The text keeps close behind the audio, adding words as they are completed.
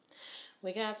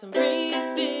We got some breeze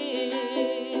bits.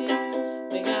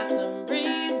 We got some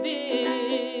breeze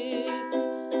bits.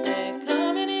 They're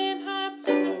coming in hot,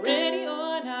 so ready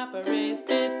or not, but breeze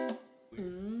bits.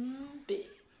 Bits.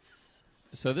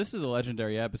 So this is a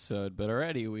legendary episode, but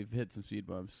already we've hit some speed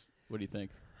bumps. What do you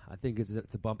think? I think it's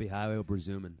a bumpy highway, but we're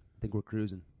zooming. I think we're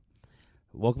cruising.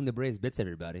 Welcome to Braves Bits,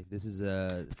 everybody. This is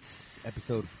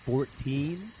episode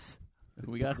 14.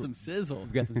 We got some sizzle.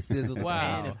 We got some sizzle. The Wow.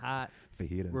 pan is hot.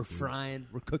 Fajitas. We're dude. frying.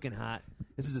 We're cooking hot.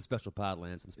 This is a special pod,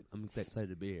 Lance. I'm excited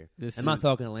to be here. This I'm not is-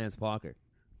 talking to Lance Parker.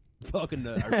 I'm talking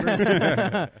to our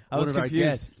first, I one was of our confused.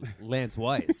 guests, Lance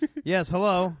Weiss. Yes,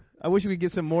 hello. I wish we could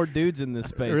get some more dudes in this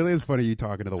space. It really is funny you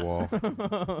talking to the wall.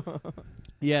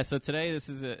 Yeah, so today this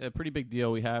is a pretty big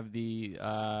deal. We have the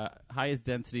highest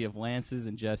density of Lances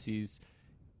and Jessies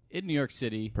in New York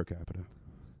City. Per capita.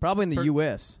 Probably in the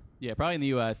U.S. Yeah, probably in the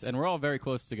U.S., and we're all very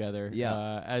close together.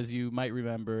 Yeah. As you might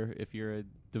remember, if you're a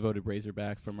devoted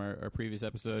Razorback from our previous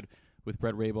episode with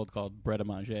Brett Raybold called Bread à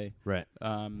Manger. Right.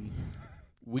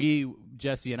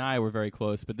 Jesse and I were very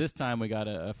close, but this time we got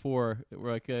a four.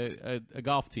 We're like a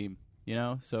golf team, you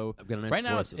know? So I've got a nice right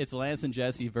now foursome. it's Lance and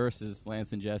Jesse versus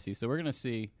Lance and Jesse. So we're going to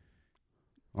see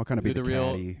I'll kind of be who the the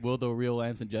real, caddy. will the real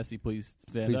Lance and Jesse please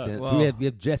stand Please up? stand. Well- So we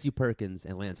have Jesse Perkins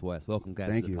and Lance Weiss. Welcome, guys,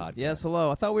 Thank to the you. podcast. Yes,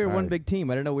 hello. I thought we were one Hi. big team.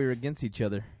 I didn't know we were against each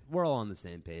other. We're all on the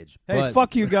same page. Hey, but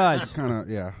fuck you guys. Kind of,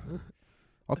 yeah.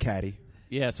 I'll caddy.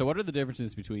 Yeah, so what are the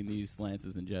differences between these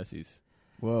Lances and Jessies?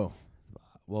 Whoa.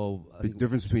 Well, I The think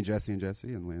difference between Jesse and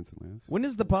Jesse and Lance and Lance. When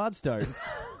does the pod start?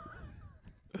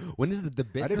 when is the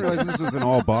bit? I didn't realize this was an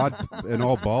all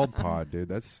bald pod, dude.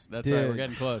 That's That's Dude. right, we're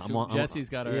getting close. I'm on- Jesse's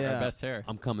got our Yeah. best hair.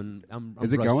 I'm coming. I'm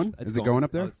Is it brushed. going? It's Is it going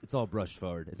up there? Oh, it's all brushed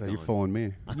forward. It's so you're going. fooling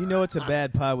me. You know it's a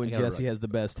bad pod when I got it Jesse right. has the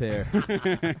best hair.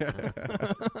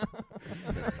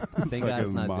 Thank God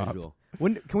it's Fucking not mop. visual.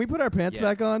 When can we put our pants Yeah.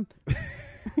 back on?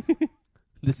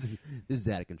 This is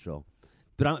out of control.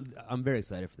 But I'm very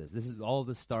excited for this. This is all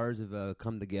the stars have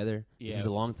come together. Yeah. This is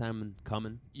a long time in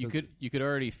coming. You could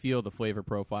already feel the flavor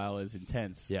profile is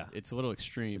intense. Yeah. It's a little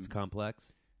extreme. It's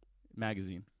complex.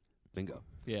 Magazine. Bingo.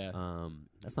 Yeah.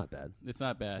 That's not bad. It's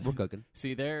not bad. We're cooking.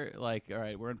 See, they're like, all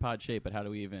right, we're in pod shape, but how do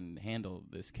we even handle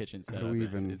this kitchen How do setup? we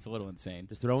It's, even- it's a little insane.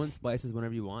 Just throw in spices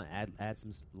whenever you want. Add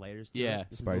some layers. To Yeah. it.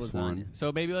 This is Spice lasagna. one.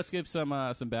 So maybe let's give some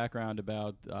background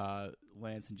about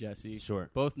Lance and Jesse. Sure.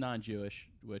 Both non-Jewish,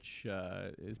 which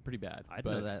is pretty bad. I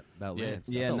but know that about yeah. Lance.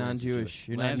 I Yeah, thought Lance was non-Jewish.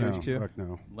 You're not Lance- Jewish No, too? fuck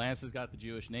no. Lance has got the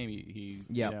Jewish name. He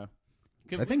Yeah. you know.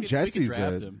 I think we could Jesse's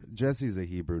draft him. Jesse's a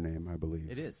Hebrew name, I believe.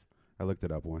 It is. I looked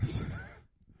it up once.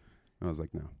 I was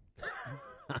like, no.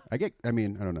 I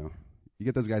don't know. You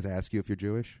get those guys ask you if you're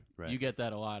Jewish? Right. You get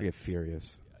that a lot. I get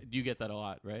furious. You get that a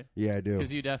lot, right? Yeah, I do.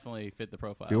 Because you definitely fit the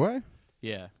profile. Do I?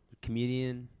 Yeah.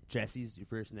 Comedian. Jesse's your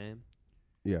first name.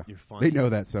 Yeah. You're funny. They know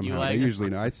that somehow. like- They usually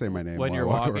know. I say my name When while you're I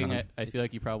walk walking, around. I feel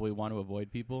like you probably want to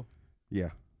avoid people. Yeah.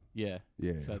 Yeah.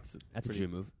 Yeah. So Yeah. That's a pretty- Jew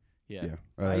move. Yeah. Yeah.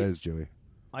 That is Jewy.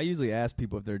 I usually ask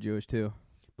people if they're Jewish too.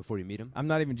 Before you meet him. I'm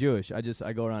not even Jewish. I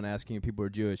go around asking if people are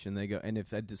Jewish, and they go, and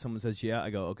if someone says yeah,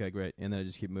 I go, okay, great, and then I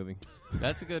just keep moving.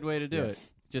 That's a good way to do Yeah. it.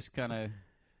 Just kind of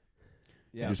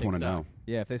Yeah, I just Big want to stock. know.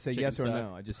 yeah. If they say Chicken yes or stock.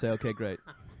 no, I just say okay, great.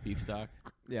 beef stock,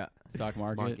 Yeah. stock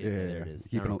market. Market. Yeah, there it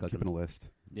is. Now we're cooking. Keeping a list.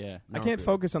 Yeah. I No, can't good.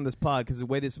 focus on this pod because the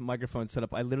way this microphone's set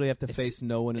up, I literally have to face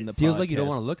no one in the It feels podcast. like you don't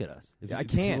want to look at us. Yeah, I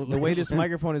can't. The way this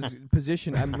microphone is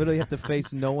positioned, I literally have to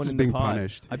face no one Just in the being pod.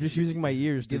 punished. I'm just using my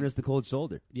ears. giving To, us the cold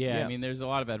shoulder. Yeah, Yeah. I mean, there's a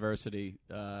lot of adversity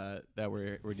that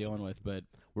we're dealing with, but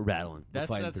We're battling. We're that's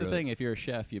fighting the through thing. It. If you're a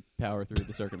chef, you power through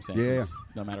the circumstances,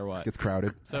 no matter what. Gets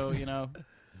crowded. So you know,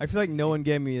 I feel like no one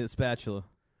gave me a spatula.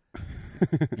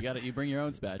 you bring your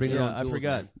own spatula. Bring your Yeah, own I tools,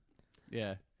 forgot. man.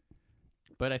 Yeah,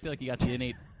 but I feel like you got the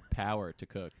innate power to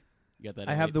cook. You got that.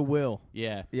 I have innate- the will.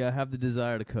 Yeah. Yeah, I have the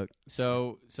desire to cook.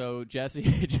 So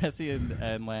Jesse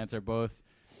and Lance are both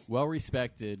well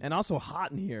respected. And also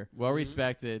hot in here. Well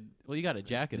respected. Well, you got a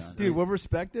jacket on. Dude, well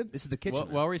respected? This is the kitchen.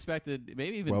 man. Well respected.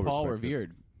 Maybe even Well Paul respected.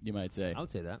 revered. You might say. I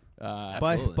would say that. By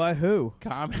Absolutely. by who?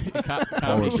 Comedy What comedy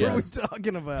Well are we chefs.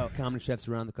 talking about? Common chefs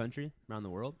around the country, around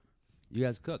the world. You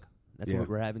guys cook. That's Yeah. what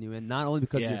we're having you in. Not only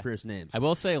because of Yeah. your first names. I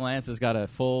will say Lance has got a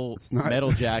full It's not-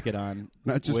 metal jacket on.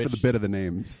 Not just for which the bit of the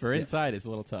names. For inside, it's a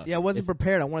little tough. Yeah, I wasn't It's-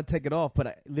 prepared. I want to take it off,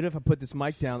 but literally if I put this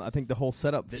mic down, I think the whole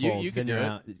setup falls. You can do Then it. you're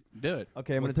out. Do it.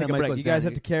 Okay, I'm Well, going to take the a mic break. goes You guys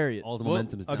down, have to carry it. All the Well,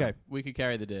 momentum is down. okay. We could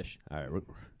carry the dish. All right.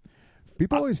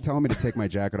 People always tell me to take my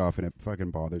jacket off, and it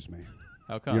fucking bothers me.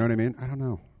 How come? You know what I mean? I don't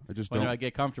know. I just When don't. I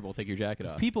get comfortable, take your jacket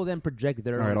off. People then project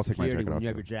their All right, own I'll take my security jacket when off, you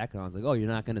have so. your jacket on. It's like, oh, you're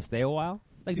not going to stay a while?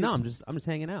 Like, Dude, no, I'm just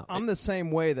hanging out. I'm the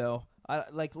same way, though.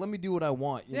 Let me do what I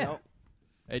want, you Yeah. know?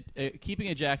 Keeping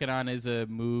a jacket on is a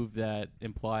move that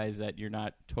implies that you're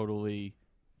not totally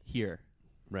here.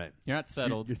 Right. You're not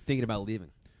settled. You're thinking about leaving.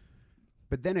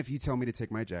 But then if you tell me to take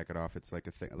my jacket off, it's like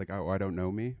a thing. Like, oh, I don't know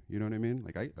me. You know what I mean?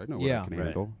 Like, I know what Yeah. I can Right.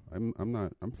 handle.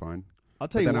 I'm fine. I'll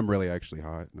But tell you. then What, I'm really actually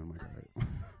hot, and I'm like, all right.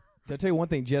 I'll tell you one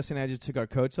thing. Jesse and I just took our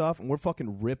coats off, and we're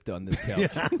fucking ripped on this couch.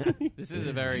 This is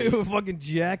a very Dude, we're fucking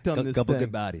jacked on this Couple thing.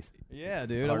 good bodies. Yeah,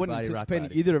 dude. I Hard wouldn't body, rock anticipate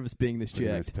body. either of us being this Pretty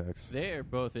nice jacked. pecs. they are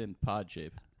both in pod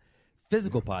shape.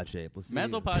 Physical pod shape. We'll see.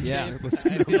 Mental pod Yeah. shape. We'll see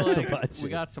I feel mental like pod we shape.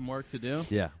 got some work to do.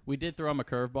 Yeah. We did throw him a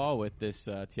curveball with this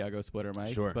Tiago splitter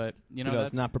mic, Sure. but you know Dude, I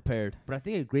that's was not prepared. But I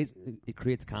think it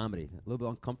creates comedy. A little bit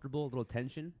uncomfortable, a little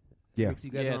tension. Yeah. Makes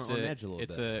you guys yeah, on edge a little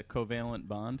it's bit. a covalent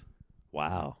bond.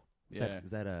 Wow. Yeah.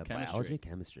 Is that a Chemistry. biology?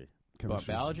 Chemistry.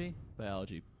 Chemistry.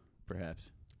 Biology,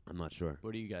 perhaps. I'm not sure.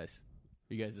 What are you guys?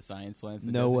 Are you guys the science, Lance?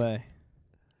 And No Jesse? way.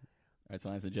 All right, so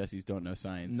Lance and Jesse's don't know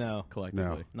science. No.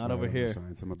 collectively. No. Not No, over no here.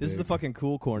 science. I'm a This is the big- fucking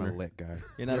cool I'm a corner. lit guy.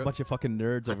 You're not a bunch of fucking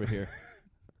nerds over here.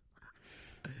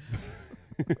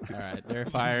 All right, they're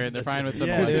firing. They're firing with some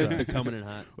Yeah, dude. electrons. They're coming in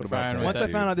hot. What Fine about that? with Once I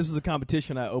that. found out this was a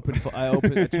competition, I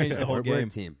changed the whole We're a game.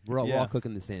 team. We're all Yeah.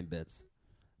 cooking the same bits.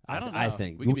 I don't I know.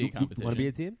 think We could be a Want to competition. be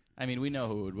a team? I mean, we know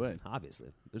who would win. Obviously,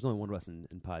 there's only one of us in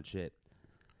pod shape.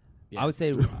 Yeah. I would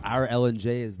say our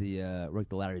L&J is the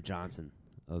the Larry Johnson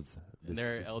of. And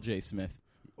they're LJ Smith.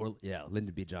 or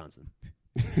Lyndon B. Johnson.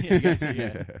 Yeah, you guys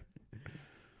are,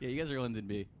 yeah, you guys are Lyndon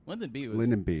B. Lyndon B was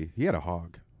Lyndon B. He had a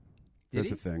hog. Did That's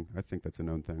he? a thing. I think that's a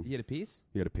known thing. He had a piece.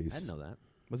 He had a piece. I didn't know that.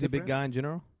 Was he a Good big for him. guy in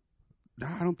general? No,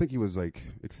 I don't think he was like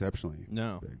exceptionally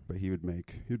No. big, but he would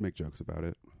make jokes about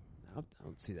it. I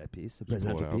don't see that piece. The Just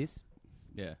pull it presidential out. piece.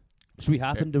 Yeah. Should we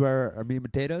hop Here. into our meat and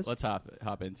potatoes? Let's hop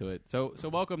into it. So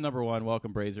welcome number one.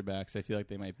 Welcome Brazerbacks. I feel like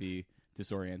they might be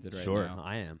disoriented right sure, now,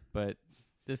 I am. but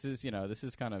this is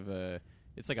kind of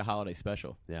it's like a holiday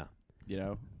special. Yeah. You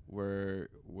know, we're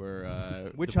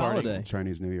Which departing holiday?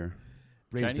 Chinese New Year.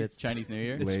 Raised bits. Chinese New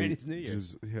Year. The Late, Chinese New Year.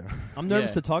 just- yeah. I'm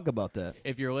nervous Yeah. to talk about that.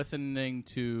 If you're listening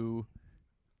to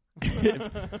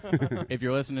if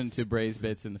you're listening to Braze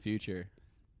Bits in the future,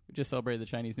 we just celebrated the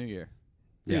Chinese New Year.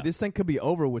 Dude, Yeah. this thing could be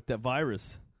over with that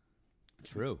virus.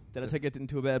 True. Did I take it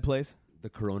into a bad place? The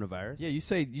coronavirus. Yeah, you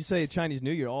say Chinese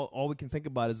New Year. All we can think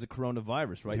about is the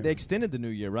coronavirus, right? Yeah. They extended the New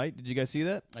Year, right? Did you guys see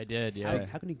that? I did, How, yeah.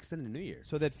 how can you extend the New Year?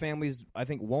 So that families, I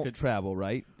think, won't Could- travel,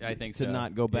 right? I think to so.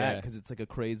 not go back Yeah. because it's like a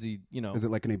crazy, Is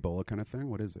it like an Ebola kind of thing?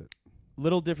 What is it?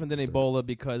 little different than Ebola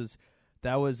because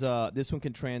that was this one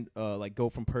can like go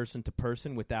from person to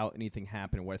person without anything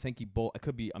happening. Where I think Ebola, it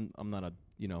could be. I'm not a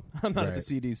I'm not at the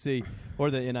CDC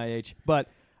or the NIH, but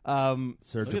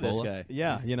Surge Look at this Ebola? guy.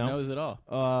 yeah, He you know, knows it all.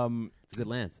 It's a good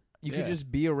lance. you Yeah. could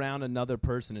just be around another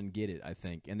person and get it. I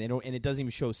think, and they don't, and it doesn't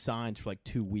even show signs for like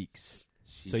 2 weeks.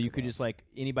 So you could just like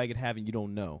anybody could have it, and you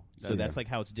don't know. So That's- that's like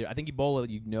how it's different. I think Ebola,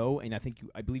 you know, and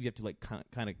I believe you have to like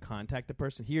kind of contact the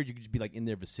person. Here, you could just be like in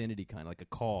their vicinity, kind of like a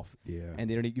cough, Yeah. and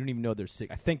you don't even know they're sick.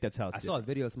 I think that's how it's. I saw a different.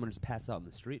 video of someone just pass out in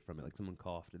the street from it, like someone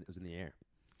coughed and it was in the air.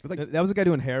 Like, That was a guy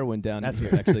doing heroin down That's here.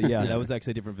 right. Actually, yeah, Yeah. that was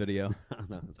actually a different video. I don't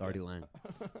know. It's already lying.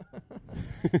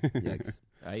 Yikes.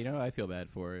 You know, I feel bad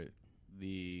for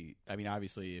the. I mean,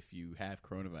 obviously, if you have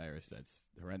coronavirus, that's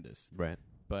horrendous. Right.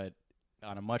 But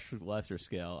on a much lesser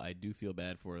scale, I do feel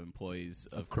bad for employees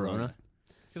of Corona? Corona.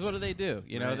 Because what do they do?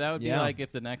 You know, Right. that would be Yeah. like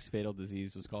if the next fatal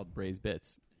disease was called Braze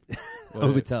Bits. That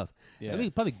would be tough. Yeah. That'd be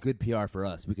probably good PR for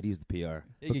us. We could use the PR. You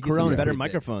But could get some Corona's better pretty big.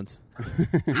 microphones.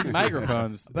 These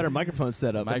microphones. Better microphone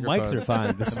setup. The The mics are fine.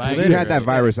 The The if mics you are- had that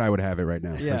virus, I would have it right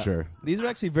now Yeah. for sure. These are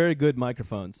actually very good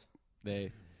microphones.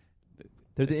 They.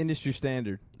 They're the industry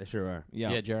standard. They sure are.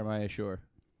 Yeah. Yeah, Jeremiah Shore.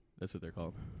 That's what they're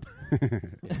called.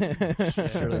 Surely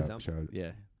Shout some. out, shout out.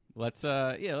 Yeah.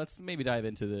 Let's maybe dive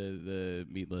into the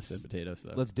meatless and potato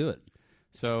stuff. Let's do it.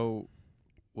 So,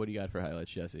 what do you got for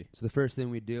highlights, Jesse? So the first thing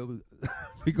we do,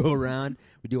 we go around,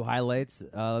 we do highlights.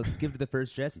 Let's give it to the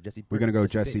first Jesse. Jesse. We're gonna go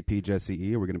Jesse Jesse P, Jesse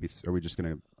E. Or we're gonna be. Are we just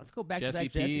gonna Let's go back Jesse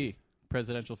to back P. Jesse's.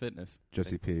 Presidential Fitness.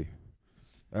 Jesse P?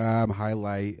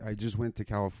 Highlight. I just went to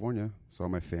California. Saw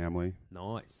my family.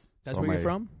 Nice. That's Saw where you're my-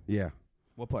 from? Yeah,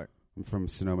 What part? I'm from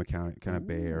Sonoma County, kind of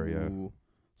Bay Area. Ooh.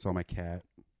 Saw my cat.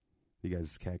 You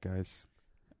guys, cat guys.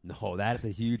 No, that's a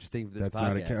huge thing for this That's podcast.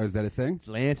 not a cat. Is that a thing?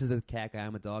 Lance is a cat guy.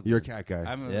 I'm a dog. You're a guy. cat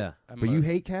guy. Yeah. But you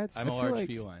hate cats. I'm I a feel large like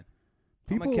feline.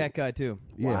 people- I'm a cat guy too.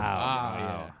 Yeah.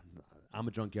 Wow. I'm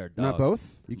a junkyard dog. Not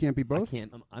both. You can't be I both.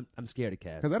 can't. I'm scared of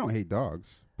cats. Because I don't hate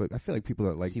dogs, but I feel like people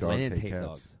that like See, dogs Lance hate hates cats.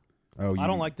 dogs. Oh, I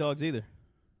don't like dogs either.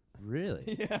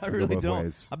 Really? Yeah, I Go really both don't.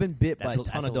 ways. I've been bit That's by a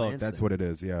ton a of dogs. Lance That's what it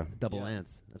is. Yeah. Double Yeah.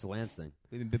 Lance. That's a Lance thing.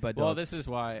 We've been bit by dogs. Well, this is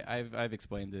why I've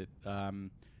explained it.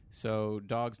 So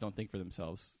dogs don't think for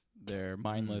themselves. They're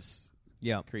mindless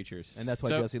Yeah. creatures. And that's why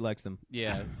So- Jesse likes them.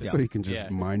 Yeah. So you can just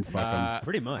mind fuck them.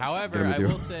 Pretty much. However, Get 'em I to do-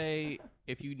 will say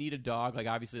if you need a dog, like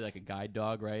obviously like a guide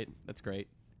dog, right? That's great.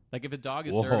 Like if a dog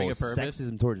is Whoa, serving a purpose.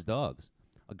 sexism towards dogs.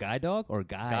 A guide dog or a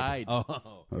guide? Guide.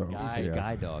 Oh, Oh, Guide. yeah.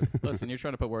 guide dog. Listen, you're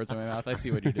trying to put words in my mouth. I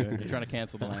see what you're doing. You're trying to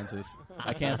cancel the lenses.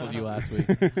 I canceled you last week.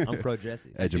 I'm pro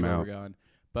Jesse. I Edge see him where out. we're going.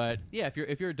 But yeah,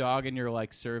 if you're a dog and you're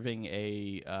like serving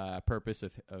a purpose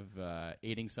of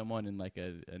aiding someone in like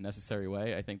a necessary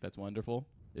way, I think that's wonderful.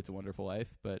 It's a wonderful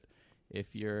life. But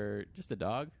if you're just a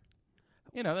dog,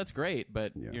 that's great.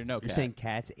 But Yeah. you're no You're cat. saying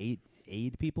cats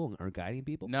aid people or guiding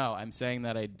people? No, I'm saying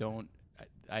that I don't.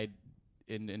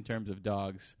 In terms of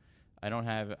dogs,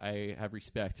 I have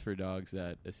respect for dogs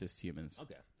that assist humans.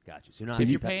 Okay, gotcha. So you're not If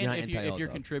you're anti- paying, not if anti-all you're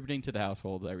dog. contributing to the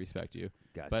household, I respect you.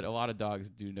 Gotcha. But a lot of dogs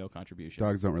do no contribution.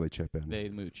 Dogs don't really chip in. They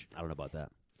mooch. I don't know about that.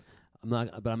 I'm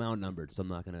not, but I'm outnumbered, so I'm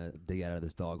not gonna dig out of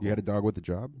this dog. You had a dog with a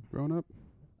job growing up?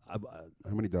 hole.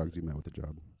 How many dogs you met with a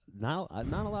job? not a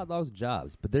lot of dogs with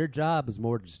jobs, but their job was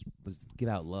more was to give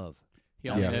out love. He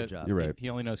only Yeah, knows, job. You're right. He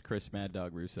only knows Chris Mad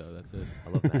Dog Russo. That's it. I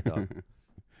love Mad Dog,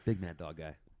 big Mad Dog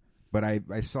guy. But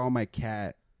I saw my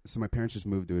cat. So my parents just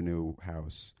moved to a new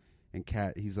house, and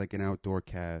he's like an outdoor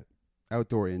cat,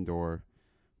 outdoor, indoor.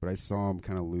 But I saw him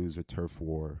kind of lose a turf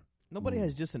war. Nobody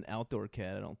has just an outdoor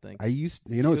cat, I don't think. I used,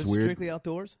 She it's goes weird. Strictly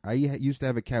outdoors? Used to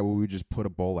have a cat where we would just put a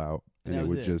bowl out, And and that it was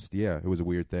would it? just, it was a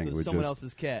weird thing. So It it would was someone just,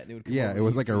 else's cat. And it would come yeah, over it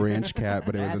was and like a eat. ranch cat,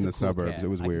 but it was That's in a the cool suburbs. cat. It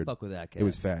was I can weird. fuck with that cat. It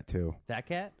was fat too. Fat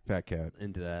cat. Fat cat.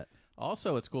 Into that.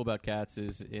 Also, what's cool about cats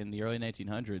is in the early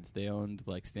 1900s they owned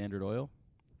like Standard Oil.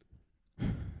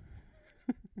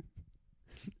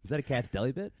 Is that a cat's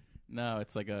deli bit? No,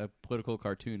 it's like a political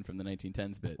cartoon from the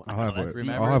 1910s bit. I'll have that's what,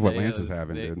 deep. I'll have what They- Lance is those-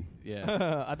 having, they- dude.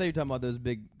 Yeah. I thought you were talking about those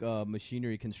big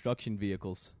machinery construction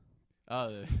vehicles. Oh,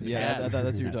 the Yeah, I cats. thought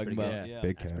that's what you were That's talking pretty about. good. Yeah.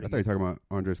 Big That's cat. I pretty thought you were talking about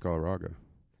Andres Galarraga.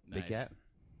 Nice. Big cat.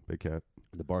 Big cat.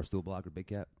 The Barstool Blocker, big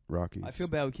cat. Rockies. I feel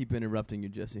bad we keep interrupting you,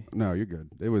 Jesse. No, you're good.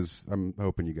 I'm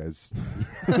hoping you guys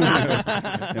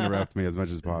interrupt me as much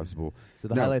as possible. So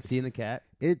the No. highlight seeing the cat.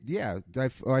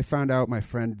 I found out my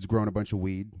friend's growing a bunch of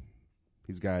weed.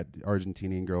 He's got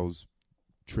Argentinian girls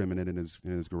trimming it in his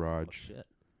Oh, garage. shit.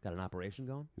 Got an operation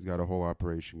going? He's got a whole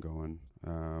operation going.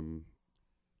 How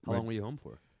My- long were you home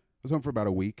for? I was home for about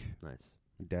a week. Nice.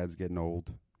 My dad's getting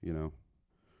old,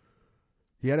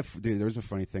 He had dude. There was a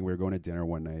funny thing. We were going to dinner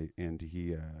one night, and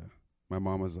my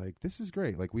mom was like, "This is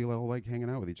great. Like we all like hanging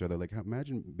out with each other. Like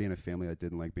imagine being a family that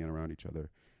didn't like being around each other."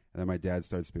 And then my dad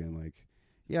starts being like,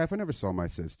 "Yeah, if I never saw my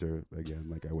sister again,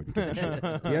 like I wouldn't give a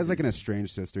shit." He has like an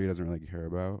estranged sister he doesn't really care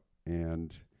about,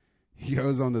 and he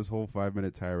goes on this whole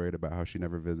 5-minute tirade about how she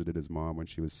never visited his mom when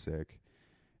she was sick.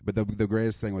 But the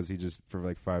greatest thing was he just for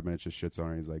like 5 minutes just shits on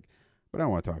her. And he's like, "But I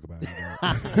don't want to talk about it."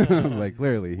 I was like,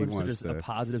 clearly he Was it wants just to. a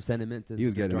positive sentiment. He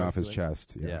was getting it draw off his to it?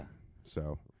 chest. Yeah. Yeah.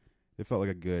 So it felt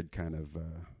like a good kind of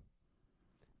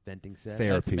Venting set.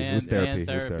 therapy. man- It was therapy. man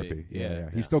It was therapy. therapy. Yeah. Yeah.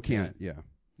 He Yeah. still can't. Yeah.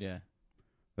 Yeah.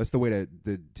 That's the way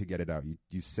to get it out.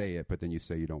 You say it, but then you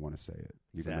say you don't want to say it,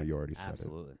 even though Exactly. you already said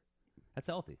Absolutely. That's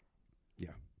healthy. Yeah.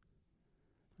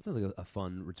 That sounds like a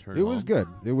fun return. it. It was home. good.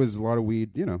 It was a lot of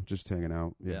weed, just hanging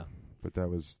out. Yeah. Yeah. But it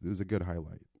was a good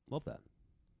highlight. Love that.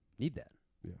 Need that.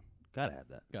 Yeah. Gotta have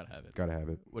that. Gotta have it. Gotta have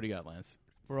it. What do you got, Lance?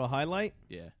 For a highlight,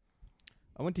 Yeah.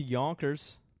 I went to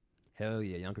Yonkers. Hell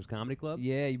yeah. Yonkers Comedy Club.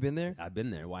 Yeah, you been there? I've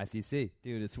been there. YCC.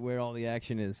 Dude, it's where all the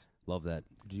action is. Love that.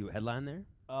 Did you headline there?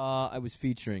 I was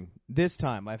featuring this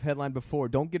time. I've headlined before.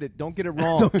 Don't get it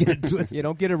wrong. Don't get it twisted. Yeah,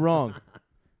 don't get it wrong.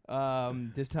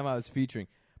 This time I was featuring.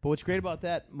 But what's great about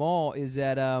that mall is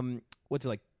that what's it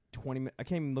like 20 minutes? I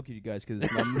can't even look at you guys because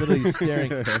I'm literally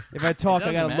staring. If I talk, It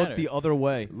I doesn't gotta look matter. the other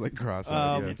way. It's like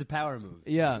cross-eyed. Yeah. It's a power move.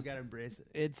 Yeah. You gotta embrace it.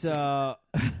 It's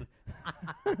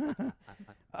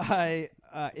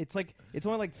it's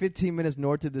only like 15 minutes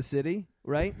north of the city,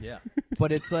 right? Yeah.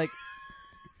 But it's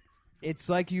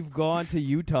like you've gone to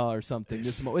Utah or something.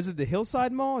 This mall, is it the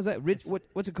Hillside Mall? Is that Ridge?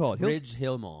 What's it called? Ridge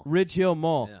Hill Mall. Ridge Hill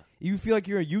Mall. Yeah. You feel like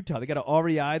you're in Utah. They got an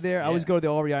REI there. I always Yeah. go to the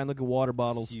REI and look at water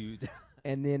bottles, Huge.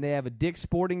 and then they have a Dick's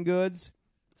Sporting Goods.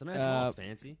 It's a nice mall. It's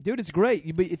fancy. Dude, it's great.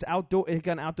 It's outdoor. It's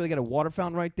got an outdoor. They got a water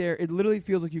fountain right there. It literally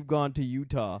feels like you've gone to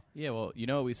Utah. Yeah, well, you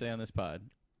know what we say on this pod.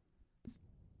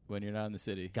 When you're not in the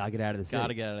city. Gotta get out of the city.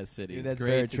 Gotta get out of the city. Dude, It's that's great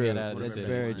very to true. get out of the That's city.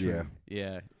 very true. Yeah.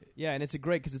 Yeah. Yeah, and it's a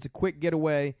great because it's a quick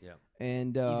getaway. Yeah.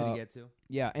 And Easy to get to.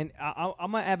 Yeah, and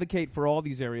I'm gonna advocate for all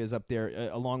these areas up there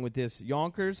along with this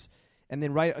Yonkers, and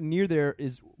then right near there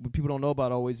is what people don't know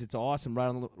about always. It's awesome right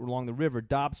along the river.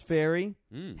 Dobbs Ferry,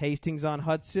 Hastings on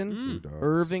Hudson, Blue Dogs.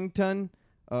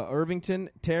 Irvington,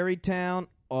 Tarrytown,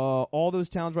 all those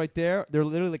towns right there. They're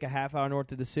literally like a half hour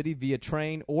north of the city via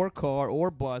train or car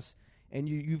or bus, and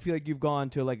you feel like you've gone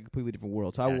to like a completely different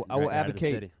world. So I will You're out of the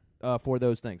advocate city. for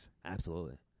those things.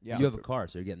 Absolutely. Yeah. You have a car,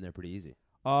 so you're getting there pretty easy.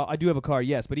 I do have a car,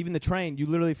 yes, but even the train, you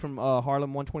literally from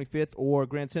Harlem 125th or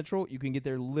Grand Central, you can get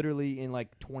there literally in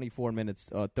like 24 minutes,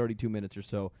 32 minutes or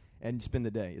so, and spend the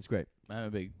day. It's great. I'm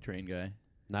a big Train guy.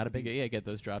 Not a big. Get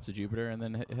those drops of Jupiter and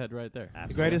then head right there.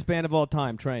 Absolutely. The greatest band of all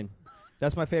time, Train.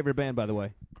 That's my favorite band, by the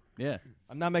way. Yeah.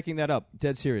 I'm not making that up.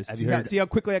 Dead serious. Have you heard- See how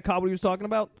quickly I caught what he was talking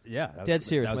about? Yeah. that was- Dead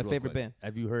serious, that was my real favorite quick. band.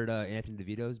 Have you heard Anthony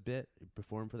DeVito's bit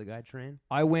perform for the guy Train?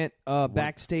 I went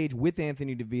backstage with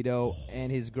Anthony DeVito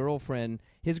and his girlfriend.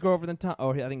 His girlfriend at the time.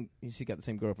 Oh, I think she got the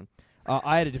same girlfriend.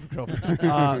 I had a different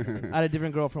girlfriend. I had a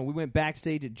different girlfriend. We went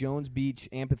backstage at Jones Beach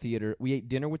Amphitheater. We ate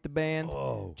dinner with the band.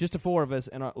 Oh. Just the four of us,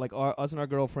 and us and our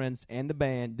girlfriends and the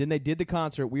band. Then they did the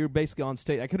concert. We were basically on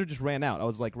stage. I could have just ran out. I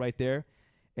was like right there,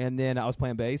 and then I was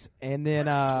playing bass. And then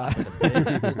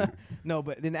no,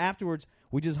 but then afterwards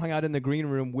we just hung out in the green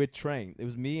room with Train. It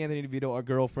was me, Anthony DeVito, our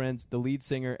girlfriends, the lead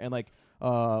singer, and like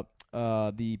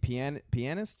the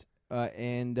pianist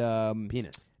and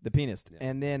Penis. the pianist, Yeah.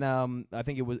 and then I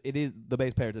think it is the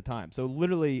bass player at the time. So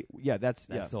literally, That's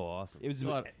yeah. so awesome. It was That's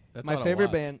a my lot of favorite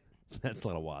watts. band. That's a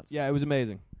lot of watts. Yeah, it was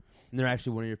amazing. And they're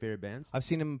actually one of your favorite bands? I've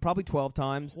seen them probably 12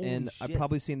 times, Holy and I've shit.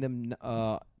 probably seen them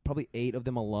probably 8 of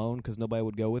them alone because nobody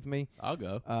would go with me. I'll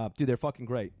go. Dude, they're fucking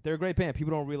great. They're a great band.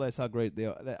 People don't realize how great they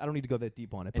are. I don't need to go that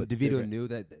deep on it. And but they're DeVito great. knew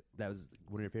that was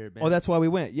one of your favorite bands? Oh, that's why we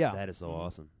went. Yeah, That is so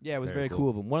awesome. yeah, it was Very very cool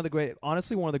of them.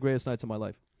 Honestly, one of the greatest nights of my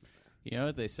life. You know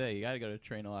what they say? You got to go to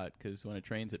Train a lot because when it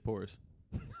trains, it pours.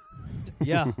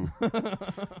 Yeah.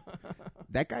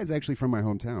 That guy's actually from my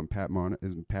hometown. Pat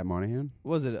Monahan?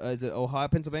 What was it? Is it Ohio,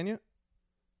 Pennsylvania?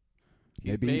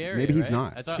 He's Maybe- Bay Area, maybe he's right?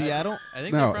 not. I thought, Seattle? I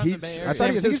think No, they're from he's. the Bay I Area. thought I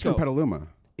think he's from Francisco. Petaluma.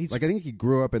 He's- I think he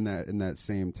grew up in that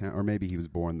same town, or maybe he was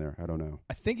born there. I don't know.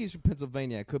 I think he's from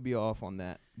Pennsylvania. I could be off on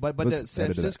that. But Let's the San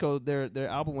edit it. Francisco, their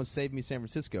album was "Save Me San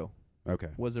Francisco" Okay.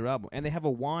 was their album, and they have a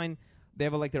wine. They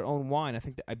have like their own wine. I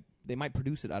think they might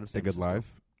produce it out of San They good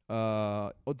Francisco.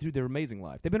 live. Oh, dude, they're amazing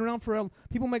live. They've been around for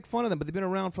people make fun of them, but they've been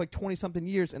around for like 20-something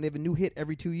years, and they have a new hit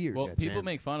every 2 years. Well, Yeah, people jams.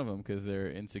 make fun of them because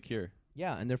they're insecure.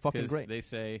 Yeah, and they're fucking 'Cause great. They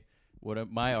say,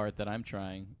 my art that I'm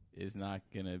trying is not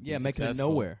going to be Yeah, making it successful.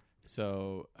 nowhere.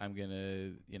 So I'm going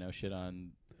to, shit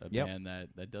on a Yep. band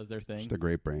that does their thing. Just a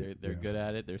great brain. They're Yeah. good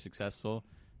at it. They're successful.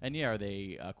 And yeah, are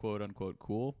they quote unquote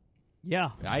cool?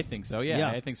 Yeah, I think so. Yeah, Yeah.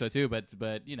 I think so too. But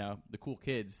the cool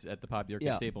kids at the popular kid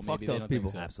Yeah, staple, fuck maybe those they don't people.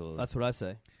 think so. Absolutely. that's what I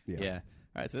say. Yeah.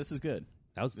 All right. So this is good.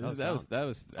 that was That was. I would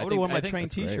have think- worn my I think Train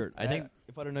that's great. T-shirt. I think-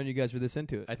 if I'd have known you guys were this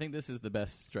into it, I think this is the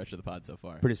best stretch of the pod so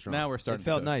far. Pretty strong. Now we're starting. it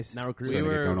felt to cook. nice. Now we're We cruising.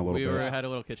 Starting to get going a little we bit. had a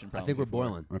little kitchen I problem. think we're before.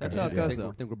 boiling. Okay. That's how it I goes, think, though.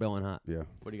 I think we're boiling hot. Yeah.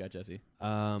 What do you got, Jesse?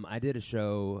 I did a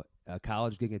show, a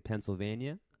college gig in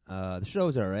Pennsylvania. The show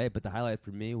was all right, but the highlight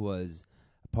for me was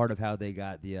part of how they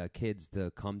got the kids to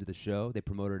come to the show. They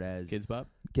promoted it as Kids Bop.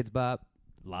 Kids Bop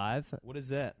Live. What is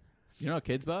that? You know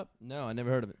Kids Bop? No, I never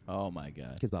heard of it. Oh my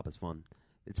god. Kids Bop is fun.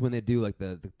 It's when they do like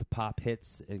the pop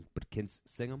hits, but kids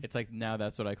sing them. It's like now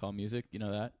that's what I call music. You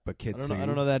know that? But kids I don't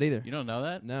sing. know that either. You don't know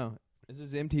that? No, is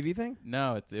this an MTV thing?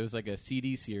 No, it was like a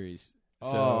CD series. So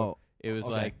Oh, it was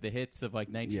okay. like the hits of like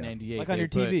 1998. like on They your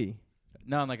put- TV.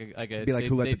 No, on like a It'd be like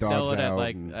Who Let they'd the sell Dogs it at Out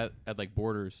like and- at like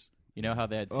Borders. You know how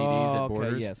they had CDs Oh, at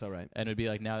Borders? okay, yes, all right. And it'd be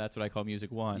like now that's what I call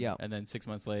Music One. Yeah. And then 6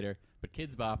 months later, but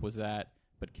Kids Bop was that,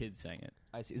 but kids sang it.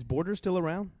 I see. Is Border still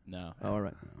around? No. Oh, all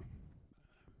right.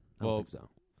 I don't Well, think so.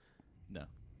 No.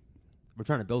 We're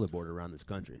trying to build a border around this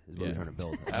country. Is what Yeah. we're trying to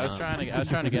build. I was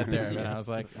trying to get there, and I was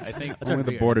like, I think Only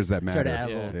the borders that Tried matter. to add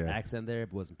a Yeah. little Yeah. accent there,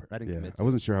 but wasn't. I didn't Yeah. commit. I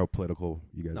wasn't sure how political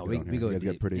you guys No, got we on here. go You guys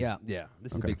deep. get pretty. Yeah. Yeah,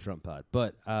 this is Okay. a big Trump pod,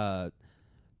 but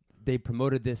they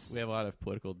promoted this. we have a lot of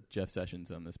political Jeff Sessions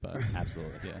on this pod.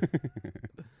 Absolutely.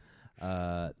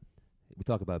 Yeah. We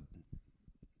talk about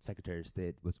Secretary of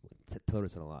State.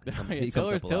 Tillerson a lot. He comes, Yeah, he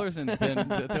comes up a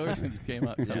lot. Tillerson's came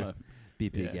up. Yeah.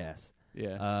 BP Yeah. gas.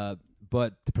 Yeah.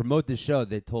 But to promote this show,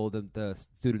 they told them the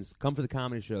students come for the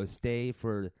comedy show, stay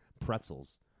for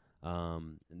pretzels.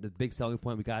 The big selling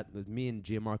point we got was me and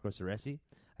Gianmarco Ceresi.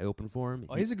 I opened for him.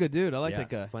 Oh, he's a good dude. I like Yeah, that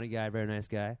guy. funny guy, very nice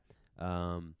guy.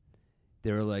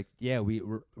 They were like, yeah,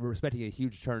 we're expecting a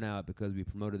huge turnout because we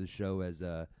promoted the show as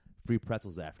free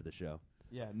pretzels after the show.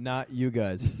 Yeah, not you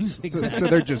guys. So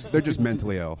they're just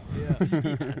mentally ill.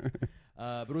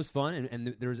 But it was fun,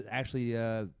 and there was actually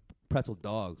pretzel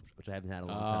dogs, which I haven't had in a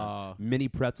long time. Oh. Mini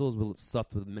pretzels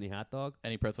stuffed with a mini hot dog.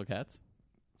 Any pretzel cats?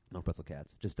 No pretzel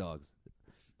cats, just dogs,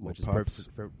 which is Little perfect pups.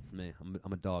 for me.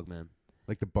 I'm a dog man.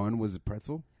 Like the bun was a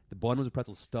pretzel. The bun was a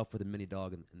pretzel stuffed with a mini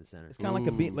dog in the center. It's kind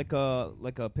of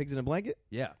like a pigs in a blanket.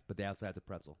 Yeah, but the outside's a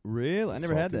pretzel. Really, I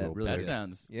never had Salty that. little Really that good.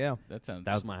 sounds. Yeah, That sounds.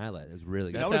 That was my highlight. It was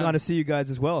really That I good. would have gone to sounds- see you guys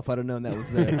as well if I'd have known that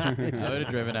was there. I would have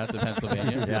driven out to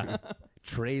Pennsylvania. Yeah,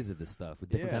 trays of this stuff with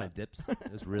different Yeah. kind of dips.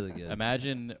 It was really good.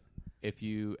 Imagine if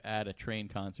you at a train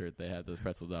concert they had those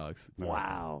pretzel dogs.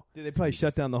 Wow, Dude, they probably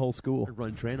shut down the whole school. I'd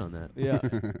run train on that. Yeah.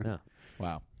 Yeah,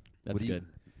 Wow, that's what do good.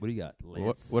 What do you got, What,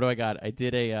 Lance? what do I got? I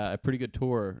did a pretty good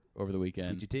tour over the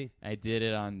weekend. PGT. I did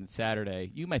it on Saturday.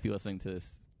 You might be listening to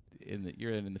this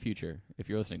you're in the future if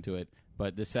you're listening to it.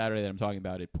 But this Saturday that I'm talking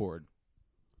about, it poured.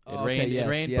 It Oh, rained. okay, yes, it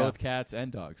rained yeah. both cats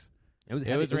and dogs. It was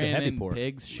It was a raining heavy in pour.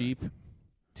 pigs, sheep,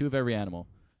 two of every animal.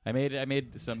 I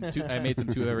made some two of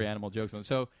every animal jokes on.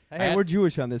 So I Hey, had- we're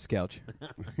Jewish on this couch. all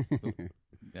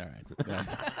right. Yeah.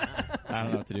 I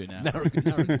don't know what to do now.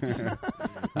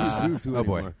 Who's who oh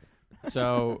boy. anymore?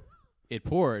 So it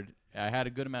poured. I had a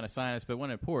good amount of sinus, but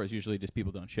when it pours, usually just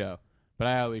people don't show. But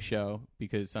I always show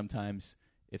because sometimes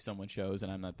if someone shows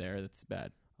and I'm not there, that's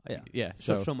bad. Oh, yeah, Yeah.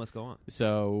 show must go on.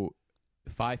 So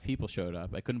 5 people showed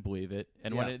up. I couldn't believe it.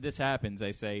 And Yeah. when this happens,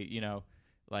 I say,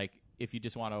 like if you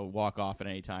just want to walk off at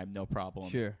any time, no problem.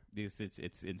 Sure. It's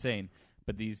insane.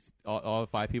 But all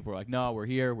 5 people were like, no, we're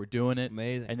here, we're doing it.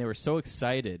 Amazing. And they were so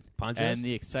excited. Ponchos? And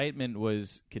the excitement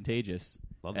was contagious.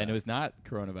 Love And that. it was not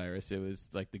coronavirus. It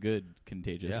was like the good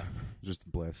contagious. Yeah. Just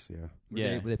bliss,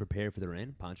 yeah. Were they prepared for the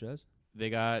rain? Ponchos? They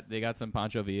got some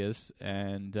Pancho Villas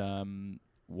and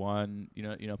one,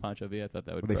 Pancho Villa. I thought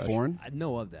that would Were they crush. foreign? I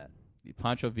know of that.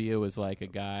 Pancho Villa was like a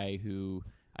guy who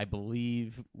I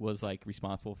believe was like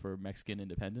responsible for Mexican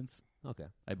independence. Okay,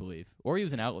 I believe, or he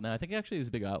was an outlaw. No, I think actually he was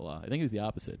a big outlaw. I think he was the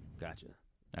opposite. gotcha.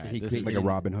 All right, He this created- is, Like a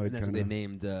Robin Hood And that's what kind they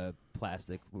of. named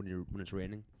plastic when it's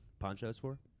raining. Ponchos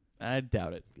for? I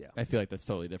doubt it. Yeah. I feel like that's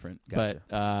totally different. Gotcha.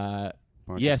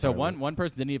 But yeah, so one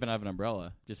person didn't even have an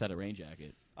umbrella, just had a rain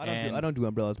jacket. And I don't do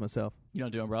umbrellas myself. You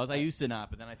don't do umbrellas. I used to not,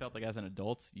 but then I felt like as an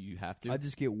adult you have to. I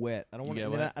just get wet. I don't You want.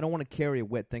 get wet? I don't want to carry a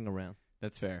wet thing around.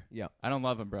 That's fair. Yeah. I don't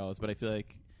love umbrellas, but I feel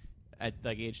like at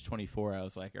like age 24, I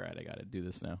was like, all right, I got to do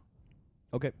this now.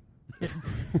 Okay.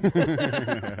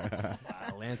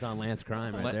 Wow, Lance on Lance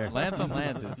crime right there. Lance on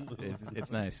Lance is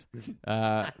it's nice.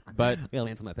 But Yeah,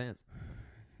 Lance on my pants.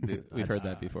 we've heard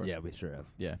that before. Yeah, we sure have.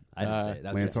 Yeah. I didn't say it.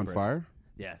 That was Lance Jesse on Burns. fire?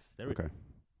 Yes, there we Okay. go.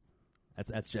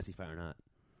 That's Jesse Fire not.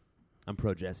 I'm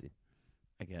pro Jesse.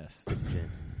 I guess. Jesse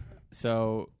James.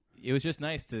 So it was just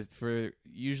nice I feel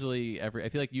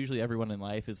like usually everyone in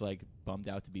life is like bummed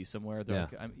out to be somewhere. They're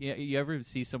Yeah. like, you ever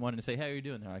see someone and say, "How are you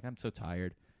doing?" They're like, "I'm so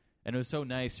tired." And it was so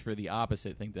nice for the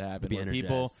opposite thing to happen, be where energized.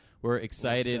 people were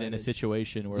excited in a excited.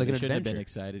 situation where like they an shouldn't have been adventure.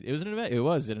 excited. It was an event. It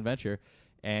was an adventure.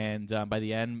 And by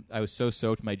the end, I was so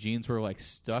soaked. My jeans were like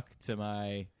stuck to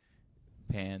my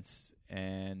pants,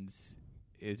 and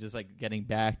it was just like getting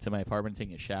back to my apartment,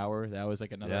 taking a shower. That was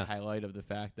like another Yeah. highlight of the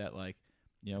fact that like,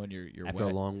 when you're After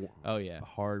wet. a long, Oh yeah,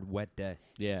 hard, wet day.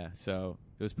 yeah. So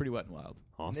it was pretty wet and wild.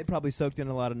 And Awesome. they probably soaked in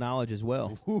a lot of knowledge as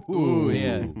well. Ooh,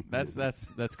 yeah.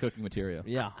 That's cooking material.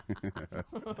 Yeah.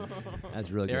 That's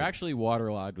really They're good. actually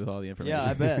waterlogged with all the information. Yeah,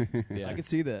 I bet. Yeah. I could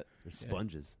see that. They're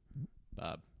sponges.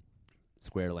 Bob.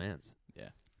 Square Lance. Yeah.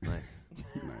 Nice.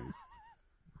 Nice.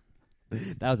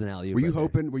 That was an alley. Were you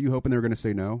hoping they were going to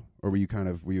say no, or were you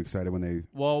excited when they?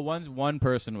 Well, once one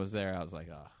person was there, I was like,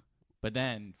 oh. But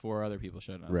then 4 other people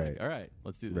showed up. I was Right. like, all right,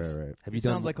 let's do this. Right. Have It you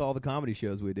done? sounds like all the comedy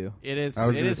shows we do. It is. I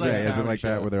was it going to is like say, a is it comedy like that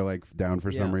show. where they're like down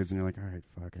for some Yeah. reason? You're like, all right,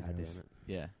 fuck God I damn guess. it.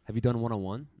 Yeah. Have you done a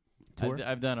one-on-one tour?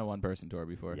 I've done a one-person tour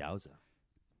before. Yowza.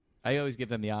 I always give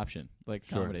them the option, like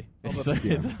Sure. comedy. Oh, It's, but- like,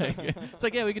 it's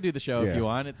like, yeah, we could do the show if Yeah. you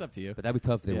want. It's up to you. But that'd be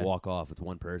tough if they Yeah. walk off with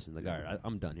one person. Like, all right,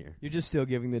 I'm done here. You're just still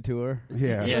giving the tour.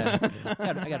 Yeah. Yeah.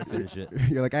 I gotta finish it.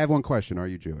 You're like, I have one question. Are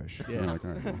you Jewish? Yeah. You're like,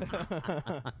 all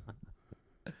right.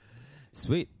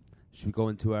 Sweet. Should we go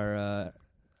into our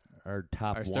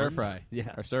top Our stir ones? fry.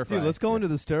 Yeah. Our stir fry. Dude, let's go into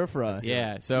the stir fry.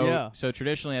 Yeah. So Yeah. so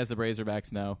traditionally, as the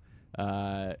Razorbacks know,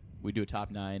 we do a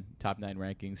top nine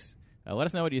rankings. Let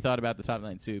us know what you thought about the top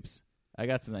 9 soups. I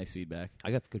got some nice feedback,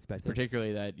 I got good feedback.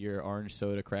 particularly that your orange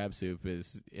soda crab soup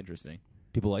is interesting.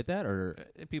 People like that, or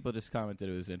People just commented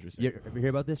it was interesting. you ever hear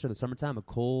about this during the summertime? A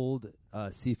cold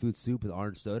seafood soup with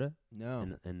orange soda No.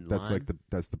 and That's lime? like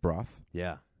that's the broth.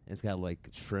 Yeah, and it's got like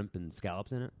shrimp and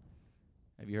scallops in it.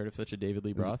 Have you heard of such a David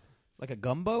Lee broth? Like a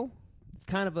gumbo? It's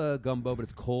kind of a gumbo, but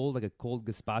it's cold, like a cold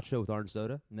gazpacho with orange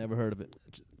soda. Never heard of it.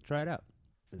 Try it out.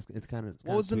 It's kind of.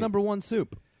 What was the number 1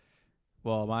 soup?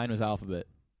 Well, mine was alphabet.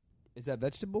 Is that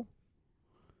vegetable?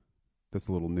 That's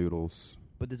the little noodles.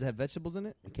 But does it have vegetables in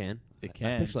it? It can. It I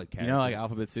can. picture like you know, carrots like in it.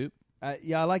 alphabet soup.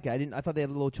 Yeah, I like it. I thought they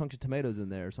had little chunks of tomatoes in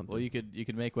there or something. Well, you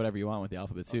could make whatever you want with the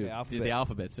alphabet soup. Okay, alphabet. The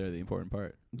alphabets are the important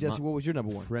part. Jesse, what was your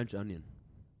number one? French onion.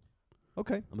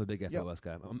 Okay. I'm a big FOS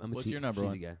guy. I'm a What's your number cheesy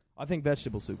one? guy. I think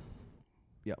vegetable soup.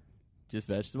 Just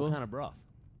vegetable? What kind of broth?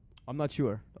 I'm not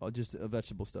sure. Just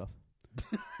vegetable stuff.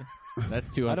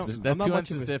 That's too I don't- unspecific. I'm That's not too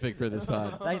much of a- unspecific for this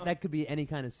pod. That could be any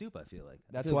kind of soup. I feel like.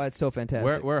 That's why it's so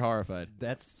fantastic. We're horrified.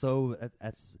 That's so.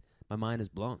 That's my mind is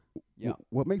blown. Yeah.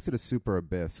 What makes it a soup or a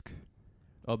bisque?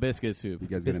 Oh, biscuit soup. You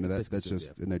guys get into that? Biscuit That's soup,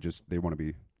 just, yeah. and they want to be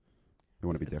It's a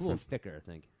little different. thicker, I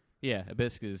think. Yeah, a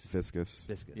biscuit is. Viscous.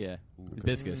 Viscous. Yeah, Okay.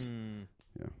 biscuits.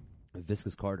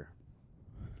 Viscous Carter.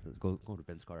 Go to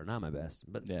Vince Carter. Not my best,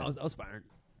 but Yeah. I was firing.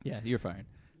 Yeah, you're fine.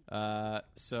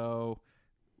 So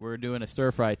we're doing a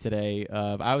stir fry today.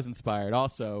 I was inspired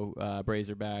also,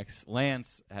 Brazerbacks.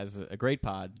 Lance has a great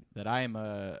pod that I am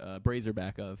a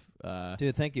Brazerback of.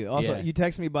 Dude, thank you. Also, Yeah. you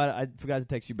texted me about it. I forgot to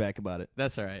text you back about it.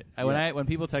 That's all right. Yeah. When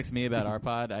people text me about our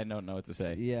pod, I don't know what to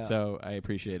say. Yeah. So I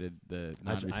appreciated the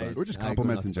non-response. Or just I agree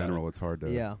compliments in with that. general. It's hard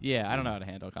to. Yeah. Yeah, I don't know how to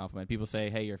handle a compliment. People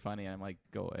say, "Hey, you're funny," and I'm like,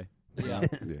 "Go away." Yeah.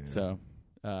 Yeah. So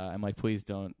I'm like, please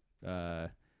don't.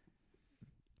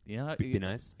 Be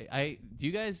nice. Do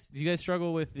you guys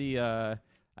struggle with the?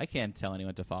 I can't tell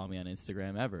anyone to follow me on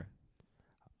Instagram ever.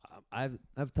 I've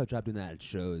tough job doing that at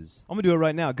shows. I'm going to do it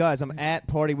right now. Guys, I'm at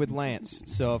Party with Lance.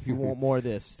 So if you want more of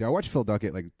this. Yeah, I watched Phil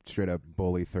Duckett like straight up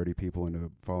bully 30 people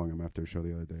into following him after a show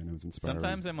the other day, and it was inspiring.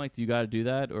 Sometimes I'm like, do you got to do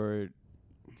that, or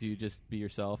do you just be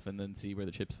yourself and then see where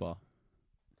the chips fall?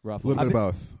 a Ruffles, little bit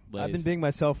of both. Lay's. I've been being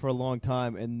myself for a long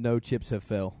time, and no chips have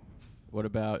fell. What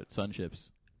about Sun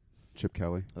Chips? Chip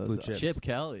Kelly. Blue chips. Chip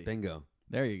Kelly. Bingo.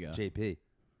 There you go. JP.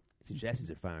 See,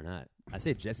 Jesse's are firing hot. I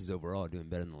say Jesse's overall are doing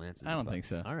better than Lance's. I don't think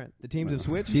so. All right. The teams have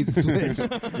switched. Keep switch.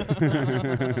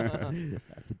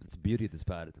 That's the beauty of this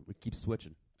pod. We keep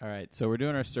switching. All right, so we're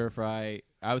doing our stir fry.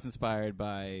 I was inspired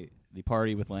by the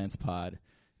Party with Lance pod,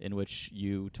 in which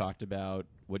you talked about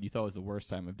what you thought was the worst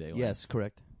time of day. Lance. Yes,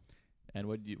 correct. And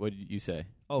what did you say?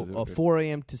 Oh, Was it good? 4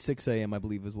 a.m. to 6 a.m., I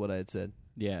believe, is what I had said.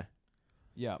 Yeah.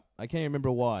 Yeah, I can't remember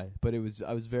why, but I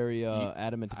was very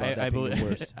adamant about that being the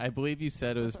worst. I believe you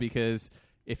said it was because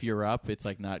if you're up, it's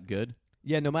like not good.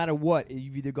 Yeah, no matter what,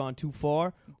 you've either gone too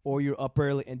far or you're up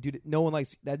early, and dude, no one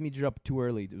likes that. Means you're up too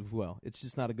early as well. It's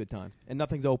just not a good time, and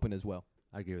nothing's open as well.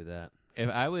 I agree with that. If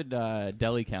I would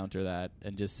deli counter that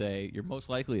and just say you're most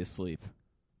likely asleep.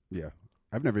 Yeah.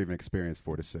 I've never even experienced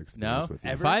 4 to 6. To be No, honest with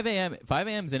you. 5 a.m. 5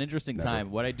 a.m. is an interesting Never.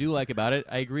 time. What I do like about it,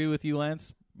 I agree with you,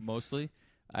 Lance. Mostly,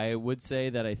 I would say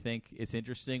that I think it's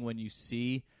interesting when you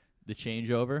see the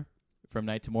changeover from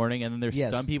night to morning, and then there's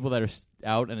Yes. some people that are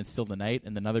out and it's still the night,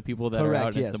 and then other people that are Correct, out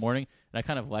and it's yes. the morning. And I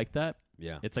kind of like that.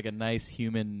 Yeah. It's like a nice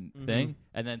human Mhm. thing.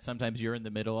 And then sometimes you're in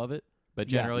the middle of it, but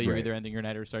Yeah. generally you're Right. either ending your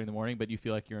night or starting the morning. But you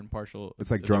feel like you're impartial.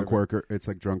 It's like drunk observer. worker. It's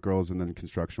like drunk girls and then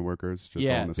construction workers. Just all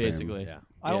Yeah, in the basically. Yeah.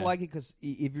 I don't Yeah. like it because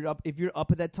if you're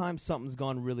up at that time, something's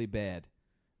gone really bad.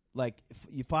 Like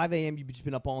 5 a.m., you've just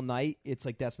been up all night. It's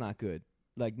like that's not good.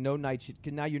 Like no night should.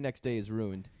 Cause now your next day is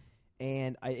ruined,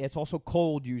 and it's also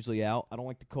cold usually out. I don't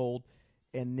like the cold.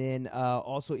 And then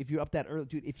also if you're up that early,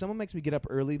 dude. If someone makes me get up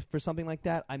early for something like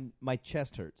that, my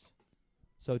chest hurts.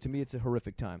 So to me, it's a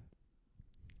horrific time.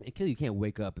 You can't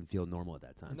wake up and feel normal at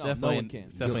that time. It's No, definitely, one can.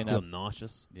 It's definitely feel not.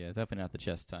 nauseous. Yeah, definitely not the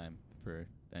chest time for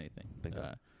anything.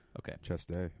 Bingo. Okay, Chest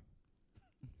day.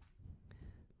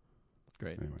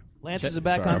 great. Anyway. Lance Check- is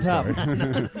back Sorry, on top. I'm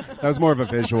sorry. That was more of a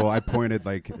visual. I pointed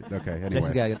like, okay, Jesse's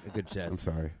anyway. got a good chest. I'm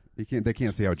sorry. They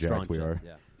can't see how Strong jacked we chest, are.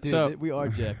 Yeah. Dude, So- we are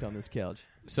jacked on this couch.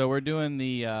 So we're doing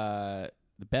the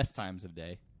best times of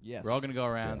day. Yes. We're all going to go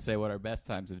around Yeah. and say what our best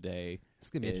times of day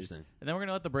It's gonna be is. interesting. And then we're going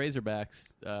to let the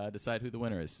Brazerbacks decide who the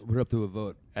winner is. We're up to a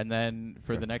vote. And then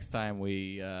for Okay. the next time,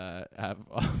 we have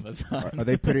all of us on. Are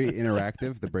they pretty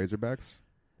interactive, the Brazerbacks?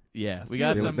 Yeah, we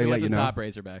got They- some, they we got let you some know? top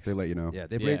Razorbacks. They let you know. Yeah,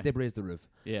 Yeah. they raised the roof,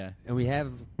 Yeah. and we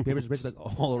have Razorback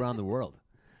all around the world.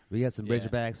 We got some Yeah.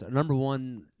 Razorbacks. Our number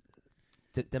one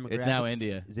demographic. It's now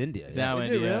India. Is India? It's yeah. now Is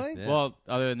it India. really? Yeah. Well,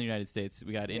 other than the United States,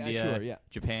 we got Yeah, India, sure, yeah.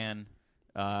 Japan,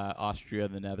 Austria,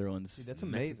 the Netherlands. Dude, that's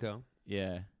amazing. Mexico.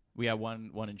 Yeah. We got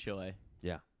one in Chile.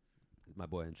 Yeah, my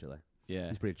boy in Chile. Yeah.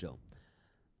 He's pretty chill.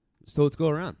 So let's go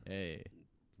around Hey.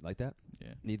 like that.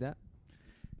 Yeah. Need that?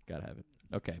 Gotta have it.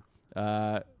 Okay.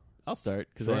 I'll start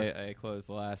because Sure. I closed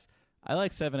the last. I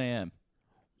like 7 a.m.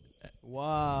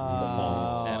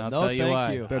 Wow. And I'll no, tell you thank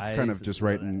why. you. That's I kind of used just to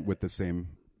right do in that. with that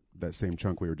same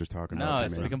chunk we were just talking No, about.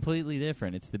 it's I mean. completely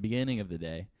different. It's the beginning of the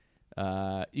day.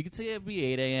 You could say it'd be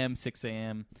 8 a.m., 6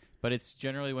 a.m., but it's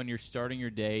generally when you're starting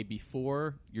your day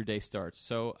before your day starts.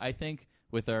 So I think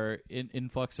with our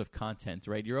influx of content,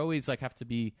 right? You're always like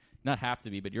not have to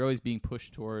be, but you're always being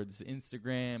pushed towards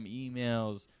Instagram,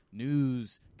 emails,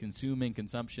 news,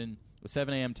 consumption. With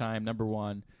 7 a.m. time, number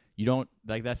one, you don't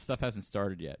like that stuff hasn't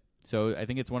started yet. So I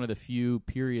think it's one of the few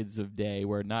periods of day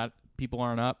where people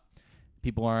aren't up,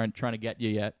 people aren't trying to get you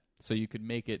yet, so you could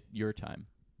make it your time.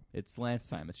 It's Lance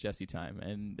time. It's Jesse time,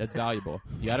 and that's valuable.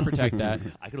 You got to protect that.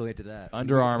 I can relate to that.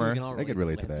 Under Armour. I could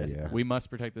relate to that, yeah. We must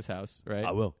protect this house, right?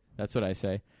 I will. That's what I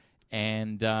say.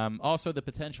 And also, the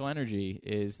potential energy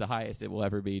is the highest it will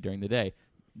ever be during the day.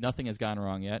 Nothing has gone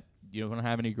wrong yet. You don't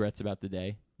have any regrets about the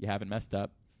day. You haven't messed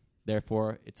up.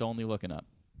 Therefore, it's only looking up.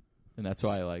 And that's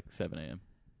why I like 7 a.m.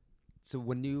 So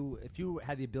if you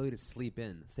had the ability to sleep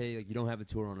in, say like you don't have a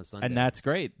tour on a Sunday, And that's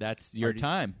great. That's your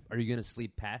time. Are you going to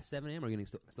sleep past 7 a.m. or are you going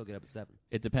to still get up at 7?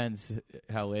 It depends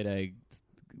how late I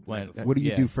went. What do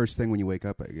you do first thing when you wake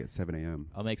up at 7 a.m.?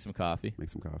 I'll make some coffee. Make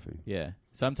some coffee. Yeah.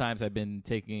 Sometimes I've been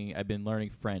learning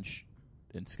French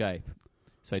in Skype.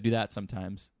 So I do that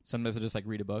sometimes. Sometimes I just like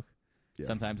read a book. Yeah.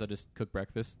 Sometimes I just cook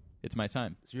breakfast. It's my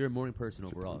time. So you're a morning person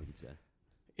overall, you could say.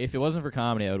 If it wasn't for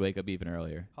comedy, I would wake up even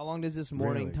earlier. How long does this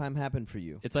morning Really? time happen for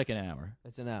you? It's like an hour.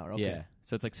 It's an hour. Okay. Yeah.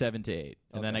 So it's like 7 to 8.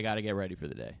 And then Okay. I got to get ready for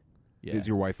the day. Yeah. Is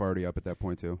your wife already up at that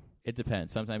point too? It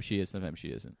depends. Sometimes she is, sometimes she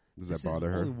isn't. Does This that bother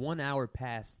is her? only 1 hour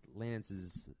past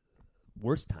Lance's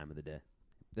worst time of the day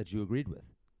that you agreed with.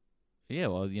 Yeah,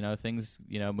 well, things,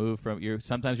 move from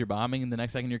sometimes you're bombing and the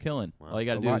next second you're killing. Wow. All you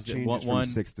got A to do lot is changes one from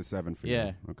 6 to 7 for Yeah.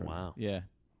 you. Okay. Wow. Yeah.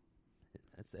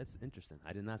 That's interesting.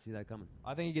 I did not see that coming.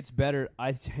 I think it gets better.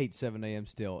 I hate 7 a.m.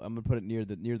 still. I'm gonna put it near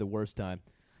the worst time.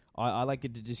 I like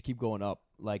it to just keep going up.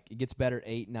 Like it gets better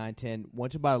 8, 9, 10.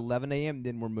 Once about 11 a.m.,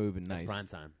 then we're moving That's nice. prime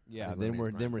time. Yeah, I think then 11 we're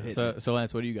is prime time. hitting. So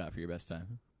Lance, what do you got for your best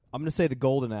time? I'm gonna say the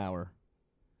golden hour.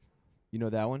 You know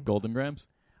that one? Golden Grams?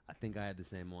 I think I had the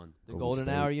same one. The Golden golden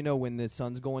State. hour. You know when the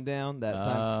sun's going down that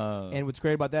time. And what's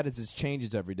great about that is it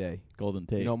changes every day. Golden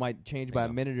Tate. You know, it might change There by you a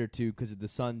go. minute or two because of the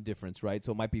sun difference, right?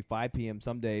 So it might be 5 p.m.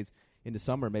 some days. In the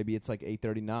summer, maybe it's like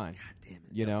 8:39. God damn it.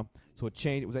 You know, so it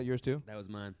changed. Was that yours too? That was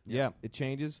mine. Yeah, it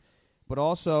changes. But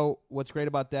also, what's great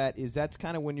about that is that's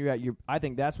kind of when you're at your. I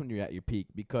think that's when you're at your peak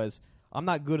because I'm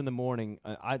not good in the morning.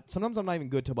 Sometimes I'm not even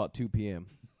good till about 2 p.m.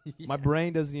 My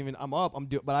brain doesn't even. I'm up.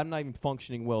 But I'm not even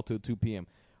functioning well till 2 p.m.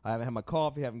 I haven't had my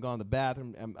coffee. Haven't gone to the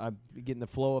bathroom. I'm getting the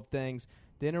flow of things.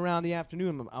 Then around the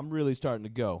afternoon, I'm really starting to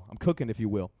go. I'm cooking, if you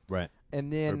will. Right. And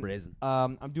Or then brazen.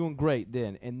 I'm doing great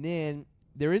then. And then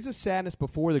there is a sadness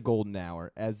before the golden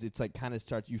hour as it's like kind of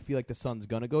starts. You feel like the sun's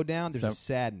going to go down. There's a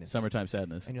sadness. Summertime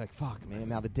sadness. And you're like, fuck, man,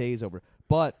 now the day's over.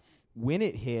 But when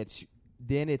it hits,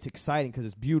 then it's exciting because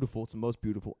it's beautiful. It's the most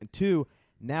beautiful. And 2,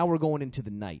 now we're going into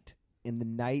the night. And the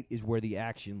night is where the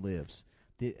action lives.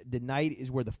 The night is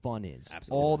where the fun is.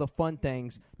 Absolutely. All the fun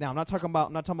things. Now, I'm not talking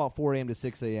about 4 a.m. to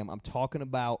 6 a.m. I'm talking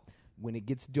about when it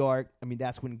gets dark. I mean,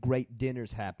 that's when great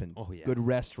dinners happen. Oh, yeah. Good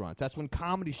restaurants. That's when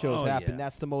comedy shows Oh, happen. yeah.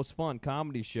 That's the most fun,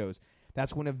 comedy shows.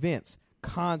 That's when events,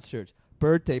 concerts,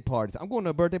 birthday parties. I'm going to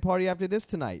a birthday party after this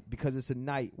tonight because it's a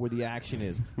night where the action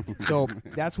is. So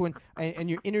that's when,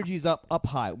 and your energy's up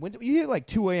high. When you hit like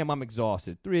 2 a.m., I'm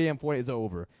exhausted. 3 a.m., 4 a.m. is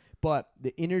over. But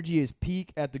the energy is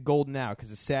peak at the golden hour because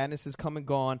the sadness is come and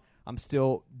gone. I'm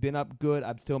still been up good.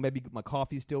 I'm still maybe my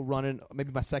coffee's still running.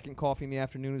 Maybe my second coffee in the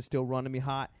afternoon is still running me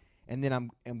hot. And then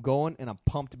I'm going and I'm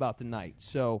pumped about the night.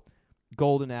 So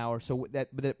golden hour. So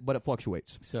but it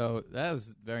fluctuates. So that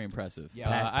was very impressive. Yeah.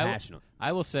 Passionate.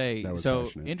 I will say, That was so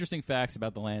passionate. interesting facts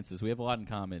about the Lances. We have a lot in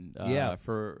common. Yeah.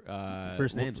 For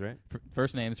First names, right?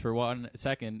 First names for one.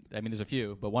 Second, I mean, there's a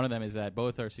few, but one of them is that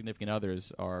both our significant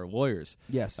others are lawyers.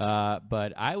 Yes.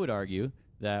 But I would argue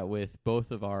that with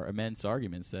both of our immense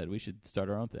arguments that we should start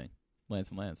our own thing,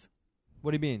 Lance and Lance.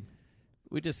 What do you mean?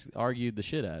 We just argued the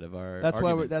shit out of our That's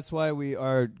arguments. why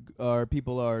our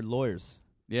people are lawyers.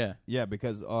 Yeah, Yeah,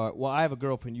 because I have a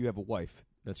girlfriend, you have a wife.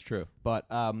 that's true. But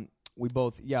we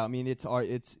both, I mean,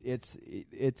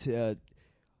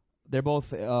 they're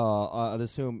both. I'd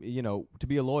assume, to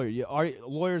be a lawyer,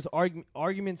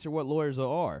 arguments are what lawyers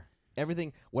are.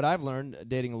 Everything. What I've learned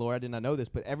dating a lawyer, I did not know this,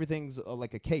 but everything's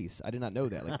like a case. I did not know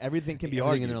that. Like everything can be Everything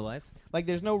argued. in their life. Like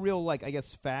there's no real I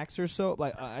guess facts or so.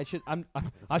 Like I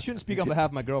shouldn't speak on behalf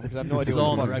of my girlfriend because I have no It's idea.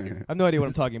 all What on the I'm record. I have no idea what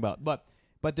I'm talking about. But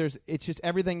it's just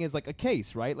everything is like a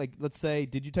case, right? Like let's say,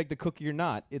 did you take the cookie or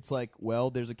not? It's like, well,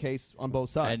 there's a case on both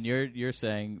sides. And you're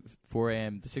saying 4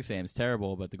 a.m. to 6 a.m. is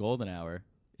terrible, but the golden hour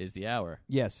is the hour.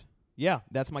 Yes. Yeah,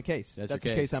 that's my case. That's That's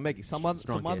your the case. case I'm making. Some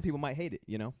Strong other case. people might hate it,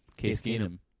 Case Keenum.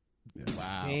 Keenum. Yeah.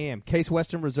 Wow. Damn. Case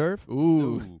Western Reserve?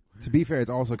 Ooh. To be fair, it's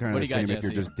also kind What of do the you got, same if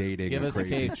you're Jesse? just dating Give a us a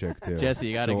crazy case. chick too. Jesse,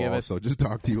 you gotta She'll give us- also just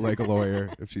talk to you like a lawyer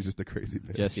if she's just a crazy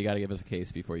bitch. Jesse, you got to give us a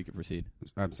case before you can proceed.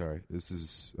 I'm sorry. This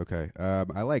is okay.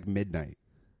 I like midnight.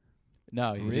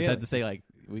 No, you Really? just had to say like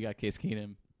we got Case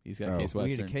Keenum. He's got Oh. Case We need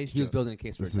Western. a case. He was Joe. building a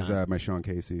case for This his is time. my Sean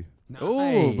Casey.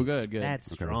 Ooh, Nice. good. That's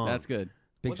Okay. strong. That's good.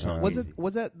 Big What- Sean. was Casey. it?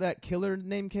 Was that killer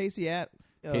named Casey at?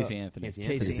 Casey Anthony. Casey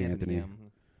Casey Anthony. Anthony. Anthony. yeah,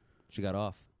 mhm. She got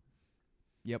off.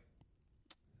 Yep.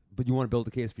 But you want to build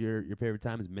a case for your favorite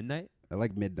time is midnight? I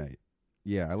like midnight.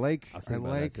 Yeah, I like I was thinking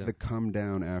about that, too. the come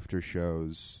down after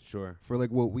shows Sure. for like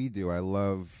what we do. I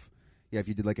love. Yeah, if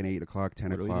you did like an 8 o'clock,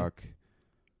 10 What do we do? o'clock,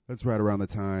 that's right around the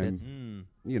time. That's- Mm.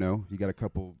 You know, you got a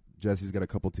couple. Jesse's got a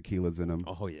couple tequilas in him.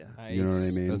 Oh yeah. You know what I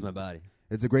Nice. mean? That was my body.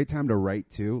 It's a great time to write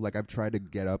too. Like I've tried to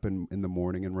get up in the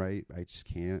morning and write. I just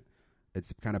can't.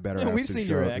 It's kind of better. Yeah, after we've the seen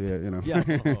show. your act. Yeah, you know.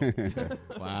 Yeah.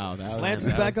 Wow, that was Lance is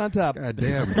that back was- on top. God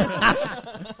damn.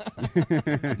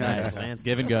 Nice. Lance.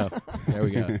 Give and go. There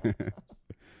we go.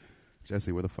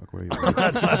 Jesse, where the fuck were you?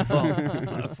 That's my fault. That's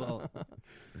my fault.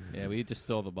 Yeah, we just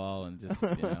stole the ball and just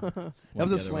went That was the a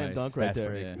other slam way. dunk right Fast there.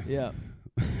 break. Yeah.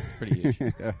 Pretty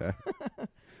huge.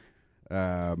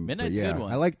 but Midnight's a yeah, good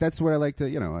one. I like. That's what I like to.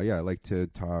 You know. Yeah, I like to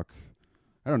talk.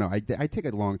 I don't know. I take a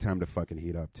long time to fucking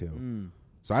heat up too. Mm.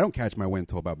 So I don't catch my wind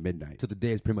till about midnight. So the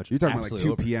day is pretty much. You're talking about like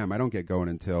absolutely 2 over. p.m. I don't get going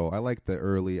until I like the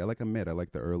early. I like a mid. I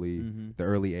like the early. Mhm. The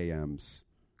early a.m.s.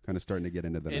 Kind of starting to get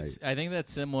into the It's. night. I think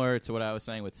that's similar to what I was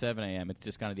saying with 7 a.m. It's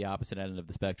just kind of the opposite end of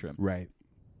the spectrum. Right.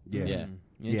 Yeah. Yeah.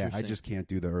 Yeah. I Interesting. just can't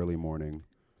do the early morning.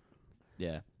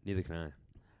 Yeah. Neither can I.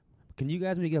 Can you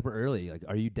guys, when you get up early, like,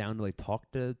 are you down to like talk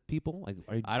to people? Like,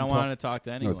 are you, I don't you talk- want to talk to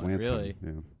No, anyone it's Lance really,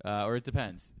 time. Yeah. or it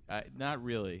depends. Not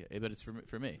really, but it's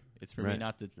for me. It's for me Right.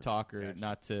 not to talk or Gotcha.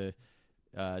 not to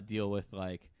deal with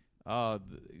like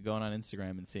going on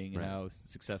Instagram and seeing Right. how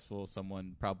successful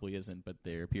someone probably isn't, but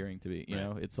they're appearing to be. You Right.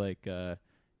 know, it's like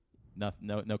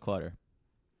no clutter.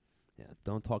 Yeah,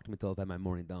 don't talk to me till I've had my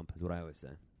morning dump. Is what I always say.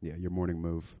 Yeah. Your morning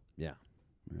move. Yeah,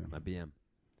 Yeah. my BM.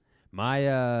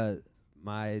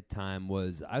 My time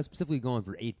was I was specifically going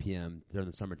for 8 p.m. during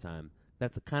the summertime.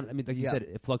 That's the kind of, I mean, like you Yeah. said,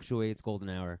 it fluctuates. Golden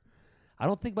hour. I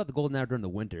don't think about the golden hour during the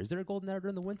winter. Is there a golden hour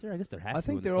during the winter? I guess there has I to.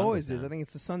 think in the there always is. summertime. I think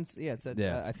it's the sun's. Yeah, it's that.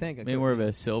 Yeah. I think. Maybe more of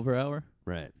a silver hour.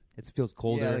 Right. It feels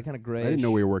colder. Yeah, kind of gray. I didn't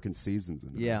know we were working seasons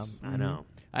in Yeah. this. I know.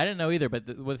 I didn't know either, but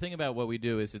the thing about what we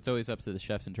do is it's always up to the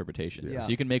chef's interpretation. Yeah. So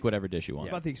you can make whatever dish you It's want.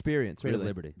 about the experience, Creative really.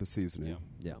 liberty. The seasoning.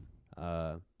 Yeah.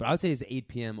 But I would say it's 8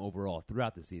 p.m. overall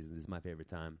throughout the season. This is my favorite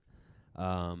time.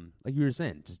 Like you were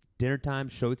saying, just dinner time,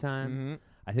 showtime. Mhm.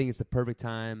 I think it's the perfect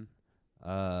time.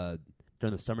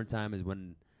 During the summertime is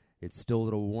when it's still a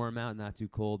little warm out, not too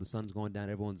cold. The sun's going down,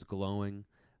 everyone's glowing.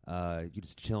 You're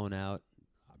just chilling out.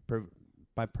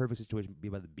 My perfect situation would be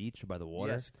by the beach or by the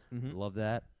water. Yes. Mhm. Love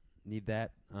that. Need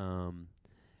that.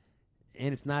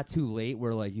 And it's not too late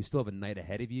where like you still have a night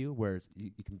ahead of you where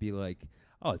you can be like,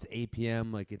 oh, it's 8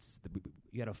 p.m. Like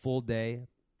you had a full day,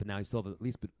 but now you still have at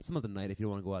least some of the night if you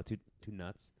don't want to go out too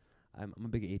nuts. I'm a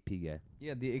big 8 p guy.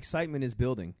 Yeah, the excitement is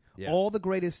building. Yeah. All the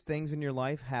greatest things in your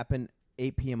life happen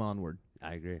 8 p.m. onward.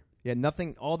 I agree. Yeah,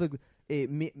 nothing. All the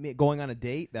going on a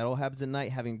date that all happens at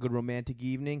night. Having a good romantic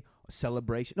evening, a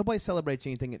celebration. Nobody celebrates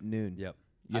anything at noon. Yep.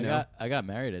 You I know. got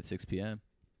married at 6 p.m.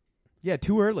 Yeah,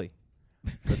 too early.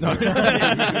 what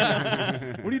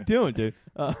are you doing, dude?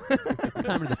 What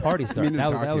time did the party start? Meaning to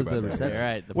talk to That you was about the that. reception. You're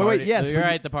right. The Wait, party, yes, You're but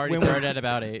right. The party when- started at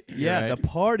about 8. You're Yeah, right. the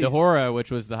party. The hora, which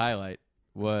was the highlight,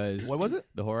 was What was it?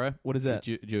 The hora. What is that?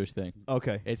 Jewish thing.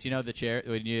 Okay. It's the chair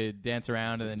when you dance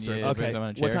around and then you put Okay. someone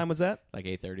on a chair. What time was that? Like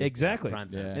 8:30. Exactly. Prime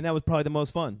time. Yeah. And that was probably the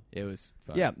most fun. It was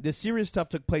fun. Yeah, the serious stuff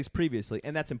took place previously,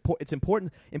 and that's important. It's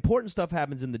important. Important stuff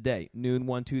happens in the day. Noon,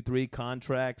 1, 2, 3,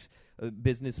 contracts,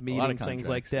 business lot of meetings, things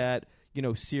like contracts. that.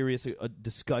 Serious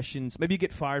discussions. Maybe you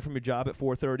get fired from your job at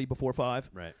 4:30 before 5.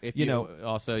 Right. If You you know-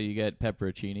 also you get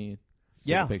pepperoncini. Take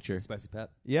Yeah. a picture. Spicy pep.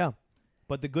 Yeah,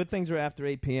 but the good things are after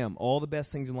 8 p.m. All the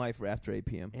best things in life are after 8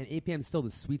 p.m. And 8 p.m. is still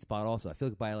the sweet spot also. I feel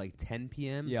like by like 10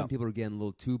 p.m., Yeah. some people are getting a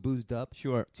little too boozed up,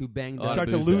 Sure. too banged A lot up. of Start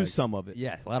to booze lose bags. some of it.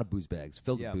 Yeah, a lot of booze bags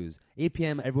filled Yeah. with booze. 8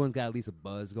 p.m., everyone's got at least a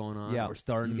buzz going on. Yeah. Or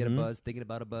starting to get a Mhm. buzz, thinking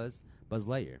about a buzz. Buzz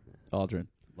Lightyear. Aldrin.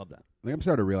 Love that. Like, I'm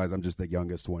starting to realize I'm just the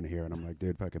youngest one here, and I'm like,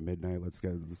 dude, fucking midnight. Let's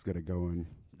get it going.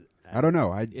 I don't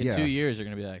know. In 2 years, you're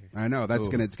gonna be like, I know that's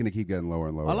Ooh. it's gonna keep getting lower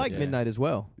and lower. I like Yeah. midnight as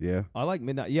well. Yeah. I like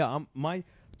midnight. Yeah,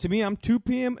 to me, I'm 2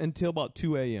 p.m. until about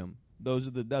 2 a.m.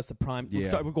 That's the prime.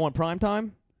 Yeah. We're going prime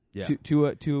time. Yeah.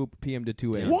 2 p.m. to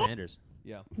 2 a.m. Deion Sanders.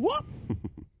 Yeah. what?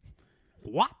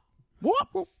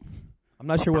 I'm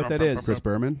not sure what that is. Chris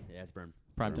Berman. Yeah, it's Berman.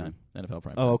 Prime time. NFL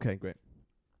prime. Oh, time. okay, great.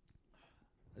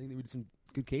 think we did some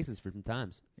good cases for some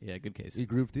times. Yeah, good case. We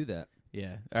grooved through that.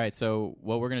 Yeah. All right. So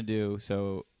what we're gonna do?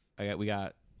 So we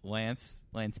got Lance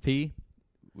P.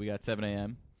 We got 7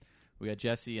 a.m. We got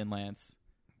Jesse and Lance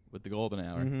with the golden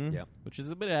hour, Mm-hmm. Yeah. which is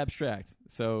a bit abstract.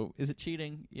 So is it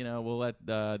cheating? We'll let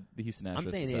the Houston Astros I'm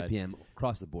saying decide. 8 p.m.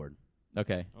 across the board.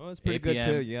 Okay. Oh, that's pretty 8 good p.m.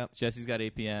 too. Yeah. Jesse's got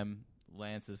 8 p.m.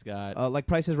 Lance has got Like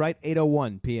Price is Right,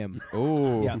 8:01 p.m.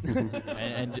 oh Yeah.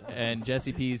 and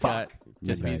Jesse P's got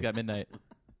midnight.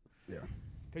 Yeah.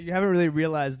 Because you haven't really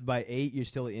realized by 8 you're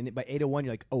still in it. By 8:01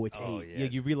 you're like, oh, it's 8. Oh, yeah.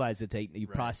 You realize it's 8. You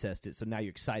Right. processed it, so now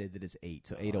you're excited that it's 8.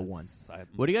 So 8:01.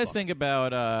 What do you guys think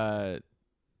about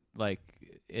like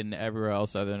in everywhere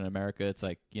else other than America? It's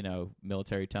like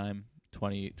military time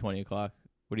 20 o'clock.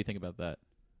 What do you think about that?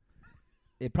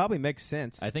 It probably makes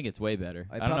sense. I think it's way better.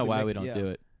 I I don't know probably why make- we don't yeah. do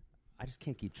it. I just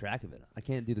can't keep track of it. I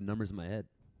can't do the numbers in my head.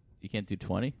 You can't do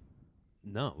 20,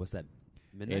 No, what's that?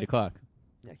 Midnight? 8 o'clock.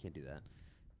 Yeah, I can't do that.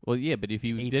 Well, yeah, but if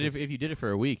you 8 did it, was- if you did it for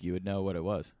a week, you would know what it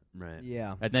was, Right.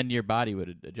 Yeah. and then your body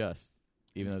would adjust.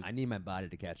 Even though I need my body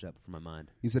to catch up for my mind.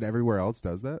 You said everywhere else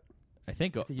does that? I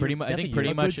think It's a pretty Europe- much. I think definitely pretty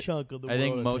Europe. much. chunk of the I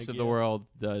think most of the world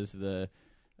does the.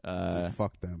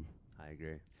 Fuck them. I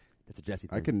agree. That's a Jesse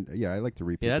thing. I can. Yeah, I like to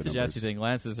repeat. Yeah, that's the a Jesse numbers. thing.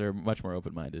 Lances are much more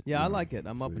open-minded. Yeah, I Mhm. like it.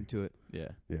 I'm See. open to it. Yeah.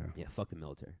 Yeah. Yeah, fuck the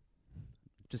military.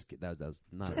 Just that was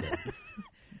not a bit.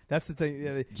 That's the thing.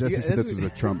 Yeah, Jesse you- said that's this was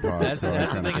a Trump pod. That's, so I that's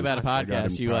the kinda thing about a just- I got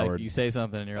podcast. You empowered. you say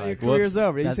something and you're your like, career's whoops.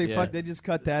 over. You That- say, yeah. fuck, they just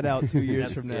cut that out 2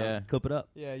 years from now. Yeah. Clip it up.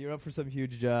 Yeah, you're up for some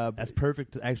huge job. That's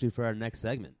perfect, actually, for our next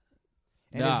segment.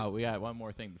 And No, we got one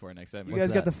more thing before our next you segment. guys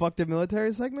What's got that? the fucked up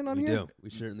military segment on We here? do. We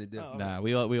certainly do. Oh. Nah,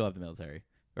 we love the military,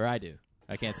 or I do.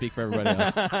 I can't speak for everybody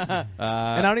else. And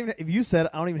I don't even. If you said,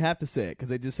 it, I don't even have to say it because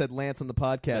they just said Lance on the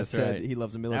podcast That's said right. he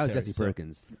loves the That military. was Jesse so-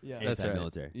 Perkins. Yeah, That's right.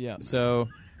 Anti-military. yeah. So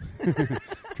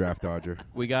Draft dodger.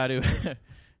 we got to.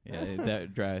 Yeah,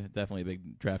 definitely a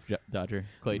big draft dodger,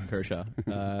 Clayton Kershaw.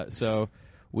 So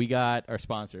we got our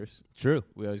sponsors. True.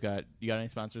 We always got. You got any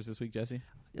sponsors this week, Jesse?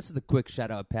 This is the quick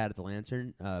shout out, Pat at the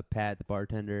Lantern, Pat the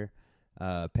bartender.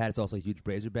 Pat is also a huge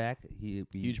Razorback.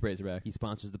 Huge Razorback. He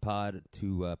sponsors the pod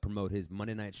to promote his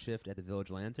Monday night shift at the Village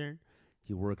Lantern.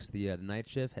 He works the night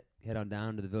shift. Head on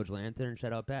down to the Village Lantern.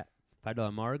 Shout out Pat. $5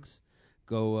 margs.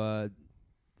 Go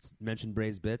mention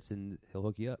Braze Bits and he'll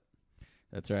hook you up.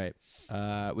 That's right.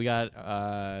 We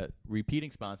got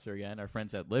repeating sponsor again. Our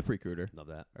friends at Lip Recruiter Love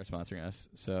that. are sponsoring us.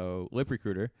 So Lip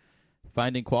Recruiter,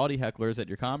 finding quality hecklers at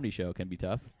your comedy show can be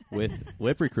tough. With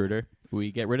Lip Recruiter,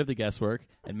 we get rid of the guesswork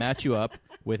and match you up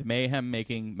with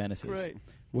mayhem-making menaces. Right.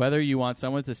 Whether you want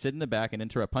someone to sit in the back and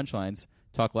interrupt punchlines,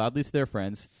 talk loudly to their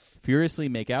friends, furiously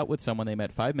make out with someone they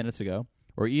met 5 minutes ago,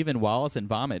 or even wallace and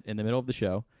vomit in the middle of the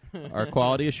show, our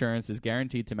quality assurance is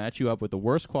guaranteed to match you up with the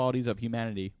worst qualities of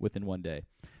humanity within 1 day.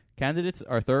 Candidates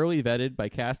are thoroughly vetted by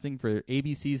casting for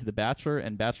ABC's The Bachelor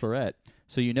and Bachelorette,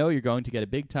 so you know you're going to get a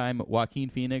big-time Joaquin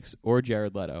Phoenix or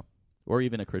Jared Leto, or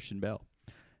even a Christian Bale.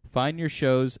 Find your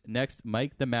show's next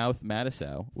Mike the Mouth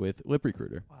Matisow with Lip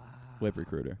Recruiter. Wow. Lip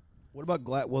Recruiter. What about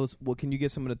glass? Well, can you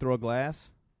get someone to throw a glass?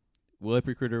 Lip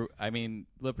Recruiter,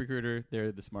 Lip Recruiter,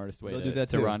 they're the smartest way They'll do to that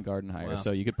too. run garden hire. Wow.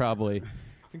 So you could probably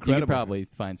It's incredible.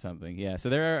 find something. Yeah. So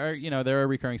there are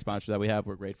recurring sponsors that we have.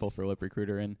 We're grateful for Lip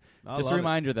Recruiter, and I just a love it.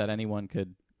 reminder that anyone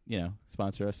could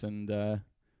sponsor us, and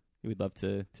we'd love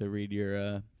to read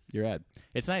your ad.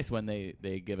 It's nice when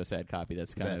they give us ad copy.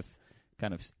 That's kind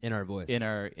of In our voice. in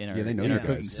our Yeah, they know in you our guys.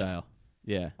 cooking style.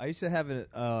 Yeah. I used to have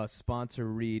a sponsor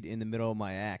read in the middle of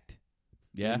my act.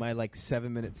 Yeah. In my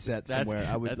 7-minute set That's somewhere.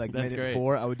 I would that's minute great.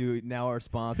 4. I would do now our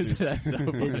sponsors. That's so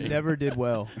funny. It never did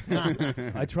well.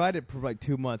 I tried it for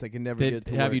 2 months. I could never get it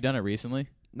to Have work. you done it recently?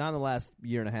 Not in the last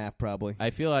year and a half, probably. I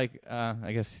feel like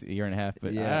I guess a year and a half,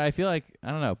 but Yeah. I feel like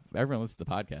I don't know. Everyone listens to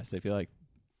the podcast. I feel like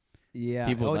Yeah.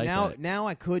 People like that. now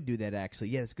I could do that actually.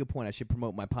 Yeah, that's a good point. I should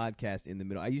promote my podcast in the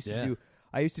middle. I used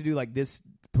to do like this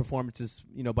performances,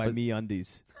 by But- Me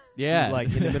Undies. yeah, Like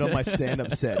in the middle of my stand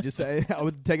up set. Just I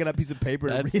would take it on a piece of paper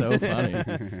and That's read so it. funny. But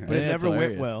think it that's never went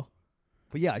hilarious. well.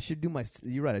 But yeah, I should do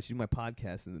you're right, I should do my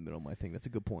podcast in the middle of my thing. That's a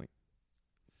good point.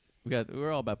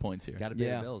 we're all about points here. Got to pay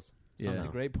Yeah. the bills. Yeah. That's a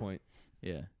great point.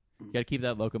 Yeah, you got to keep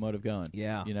that locomotive going.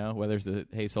 Yeah. Whether it's the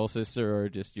Hey Soul Sister or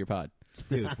just your pod.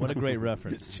 Dude, what a great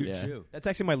reference. Yeah. That's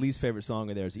actually my least favorite song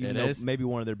of theirs. Even It though is? maybe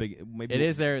one of their big maybe It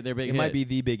is their big. it hit. might be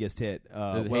the biggest hit.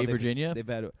 Hey they've- Virginia? They've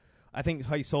had I think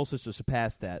Hey Soul Sister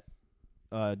surpassed that.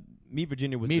 Meet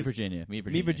Virginia was Meet the- Virginia.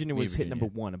 Meet Virginia was hit number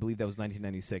 1. I believe that was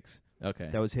 1996. Okay.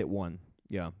 That was hit 1.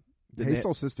 Yeah. Hey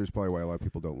Soul Sister is probably why a lot of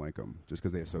people don't like them, just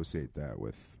because they associate that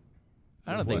with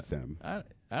I don't with think them. I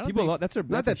don't People think love, that's a Not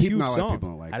that's that a huge not a lot of song. people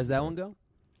don't like. How does that one go?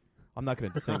 I'm not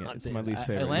going to sing it. It's my least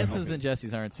favorite. Lance's and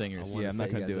Jesse's aren't singers. I wanna Yeah, I'm not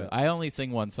set gonna you do guys it. up. I only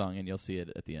sing one song, and you'll see it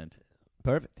at the end.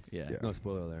 Perfect. Yeah. Yeah. No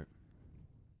spoiler alert.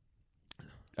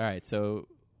 All right, so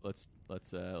let's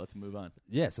move on.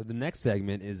 Yeah, so the next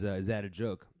segment is that a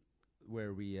joke,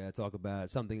 where we talk about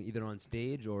something either on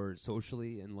stage or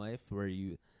socially in life where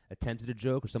you attempted a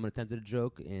joke or someone attempted a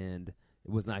joke and it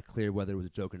was not clear whether it was a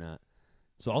joke or not.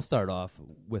 So I'll start off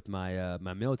with my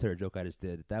my military joke I just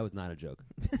did. That was not a joke.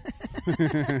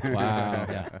 Wow.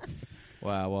 Yeah.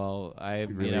 Wow. Well, I He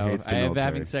really you know hates the I am military.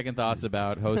 having second thoughts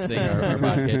about hosting our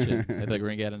pod kitchen. I think we're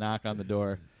gonna get a knock on the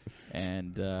door,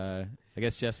 and I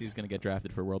guess Jesse's gonna get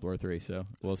drafted for World War III. So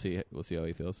we'll see. We'll see how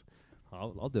he feels.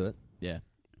 I'll do it. Yeah.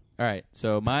 All right.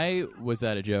 So my was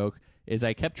that a joke? Is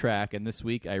I kept track, and this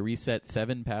week I reset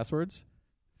 7 passwords.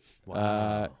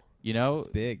 You know, It's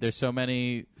big. there's so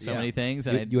many Yeah. things,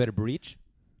 and You had a breach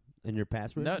in your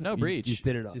password? No You breach. just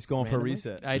did it Just going for a randomly?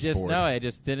 reset. I just bored. I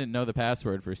just didn't know the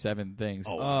password for 7 things.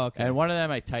 Oh, okay. And one of them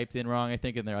I typed in wrong, I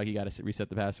think, and they're like, you got to reset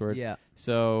the password. Yeah.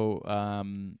 So,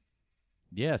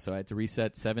 so I had to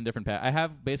reset 7 different I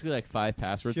have basically like 5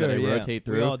 passwords Sure, that I yeah. rotate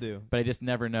We through, all do. but I just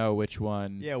never know which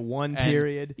one. Yeah, 1 And,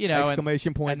 period, you know,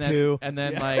 exclamation point and then, 2. and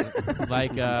then Yeah.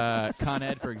 like Con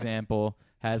Ed, for example,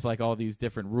 has like all these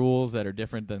different rules that are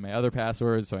different than my other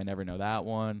passwords, so I never know that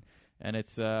one, and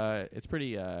it's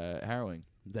pretty harrowing.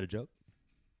 Is that a joke?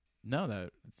 No,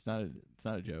 it's not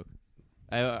a joke.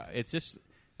 It's just,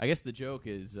 I guess the joke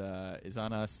is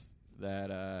on us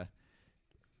that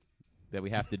we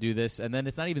have to do this, and then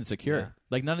it's not even secure. Yeah.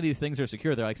 Like none of these things are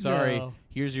secure. They're like, sorry, No.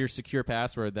 here's your secure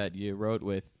password that you wrote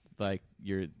with like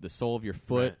the sole of your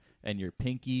foot Right. and your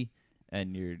pinky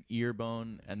and your ear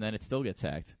bone, and then it still gets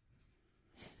hacked.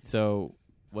 So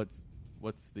what's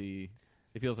the?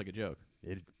 It feels like a joke.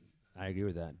 I agree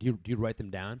with that. Do you write them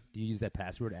down? Do you use that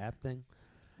password app thing?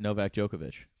 Novak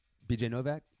Djokovic. BJ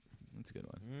Novak? That's a good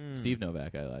one. Mm. Steve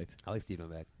Novak, I liked. I like Steve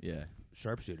Novak. Yeah,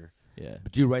 Sharpshooter. yeah.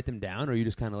 But do you write them down or you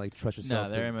just kind of like trust yourself?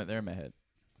 No, they're in my head.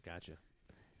 Gotcha.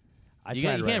 You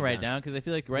can't write it down because I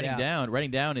feel like writing Yeah.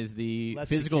 down is the Less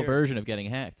physical secure. version of getting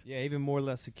hacked. Yeah, even more or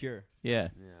less secure. Yeah.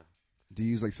 Yeah. Do you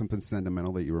use like something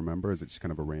sentimental that you remember? Or is it just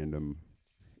kind of a random?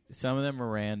 Some of them are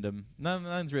random.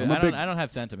 None's really. I'm a big- I don't have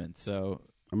sentiments, so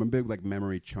I'm a big like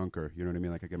memory chunker. You know what I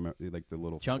mean? Like I can like the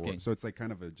little Chunking. So it's like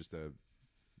kind of just a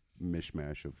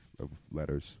mishmash of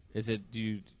letters. is it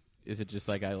just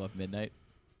like I Love Midnight?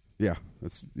 Yeah,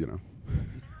 that's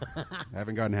I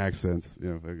haven't gotten hacked since.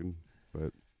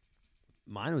 But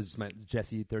Mine was just my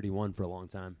Jesse 31 for a long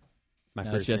time. My No,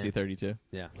 it's first Jesse name. 32.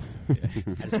 Yeah.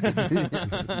 Yeah.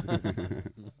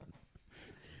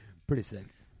 Pretty sick.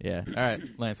 Yeah. All right,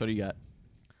 Lance, what do you got?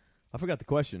 I forgot the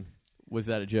question. Was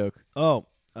that a joke? Oh,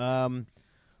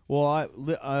 well,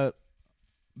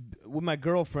 with my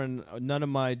girlfriend, none of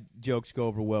my jokes go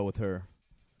over well with her.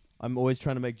 I'm always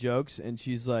trying to make jokes, and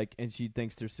she's like, and she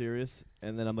thinks they're serious,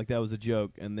 and then I'm like, that was a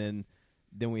joke, and then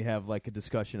we have like a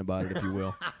discussion about it, if you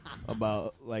will,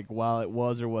 about like why it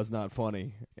was or was not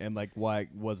funny, and like why it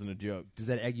wasn't a joke. Does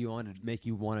that egg you on to make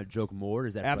you want to joke more?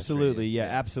 Does that Absolutely, frustrate you? yeah,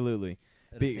 absolutely.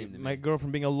 That's the same to My me.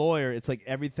 girlfriend being a lawyer, it's like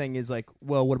everything is like,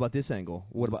 well, what about this angle?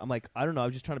 What about? I'm like, I don't know. I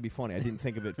was just trying to be funny. I didn't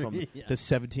think of it from Yeah. the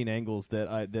 17 angles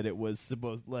that it was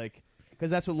supposed like, because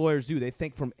that's what lawyers do. They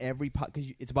think from every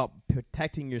because it's about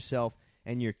protecting yourself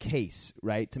and your case,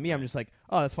 right? To me, I'm just like,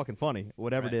 oh, that's fucking funny,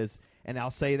 whatever Right. it is, and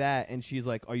I'll say that, and she's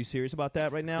like, are you serious about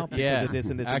that right now? Because Yeah. of this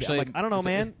and this. Actually, and that. I'm like, I don't know,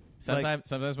 man.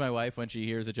 Sometimes my wife, when she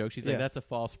hears a joke, she's like, Yeah. "That's a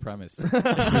false premise."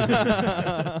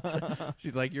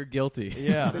 She's like, "You're guilty."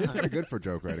 Yeah, it's kind of good for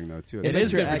joke writing though too. It makes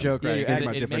is your good for act- joke yeah, writing your because act-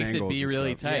 about it different makes it angles be and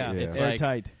really stuff. tight. yeah, It's very like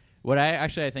tight. what I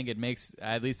think it makes.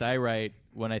 At least I write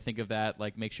when I think of that.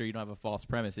 Like, make sure you don't have a false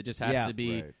premise. It just has Yeah. to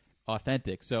be Right.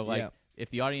 authentic. So, like, Yeah.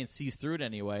 if the audience sees through it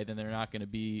anyway, then they're not going to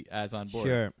be as on board.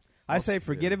 Sure. I Also- say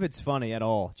forget yeah. if it's funny at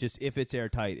all. Just if it's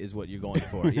airtight is what you're going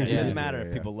for. Yeah, it Yeah. doesn't matter Yeah, if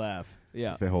yeah. people laugh.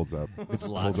 Yeah, If it holds up, It's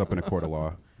holds up in a court of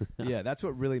law. yeah, that's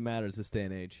what really matters this day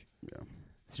and age. Yeah.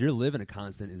 So you're living a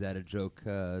constant. Is that a joke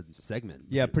segment?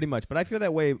 Yeah, pretty much. But I feel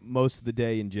that way most of the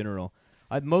day in general.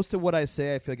 Most of what I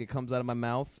say, I feel like it comes out of my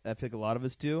mouth. I feel like a lot of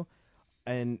us do.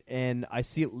 And I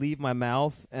see it leave my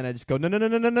mouth, and I just go no no no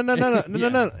no no no no no no no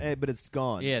no, but it's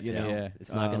gone. Yeah, it's- you know? yeah.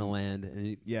 It's not going to land,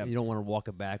 and yeah. you don't want to walk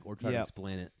it back or try to Yeah.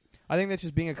 explain it. I think that's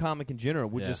just being a comic in general.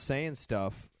 We're Yeah. just saying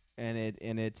stuff,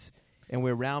 and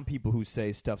we're around people who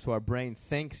say stuff, so our brain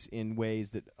thinks in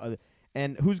ways that.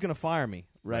 And who's gonna fire me,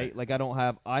 right? Right. Like I don't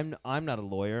have. I'm not a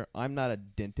lawyer. I'm not a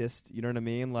dentist. You know what I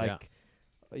mean? Like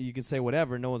you can say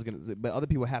whatever. No one's gonna. But other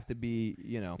people have to be.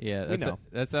 You know. Yeah, we that's know.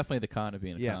 that's definitely the con of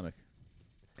being a Yeah. comic.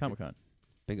 Comic-Con.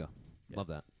 Bingo. Yeah. Love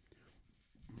that.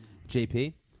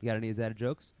 JP, you got any Is That a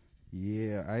jokes?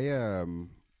 Yeah,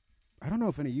 I don't know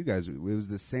if any of you guys. It was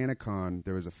the SantaCon.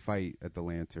 There was a fight at the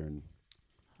Lantern.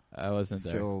 I wasn't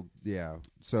there. Phil, yeah.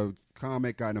 So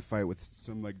comic got in a fight with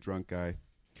some like drunk guy,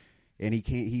 and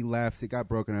he left. It got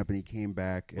broken up, and he came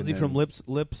back. Was and he then- from Lips?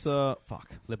 Fuck.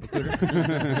 Lip recruiter. Lip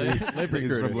He's from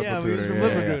recruiter. Lip Yeah, he was Recruiter, from yeah,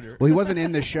 Lip yeah, yeah. Recruiter. Well, he wasn't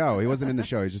in the show. He was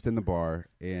just in the bar,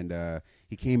 and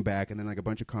he came back, and then like a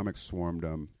bunch of comics swarmed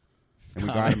him, and we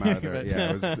got him out of there.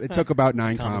 Yeah, it took about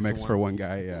 9 Comic comics swarm. for one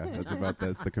guy. Yeah,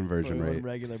 that's the conversion For one rate.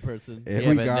 regular person. And Yeah,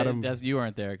 we but got th- him. that's- you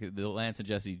weren't there. 'Cause the Lance and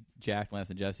Jesse, Jack, Lance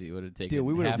and Jesse would have taken. Dude,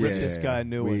 we would have half of ripped it. this guy a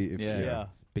new one. Yeah. Yeah.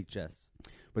 Big chests.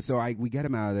 But so we get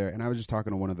him out of there, and I was just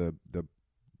talking to one of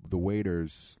the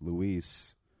waiters,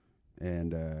 Luis,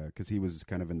 and because he was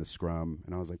kind of in the scrum,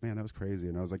 and I was like, man, that was crazy.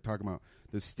 And I was like talking about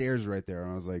the stairs right there,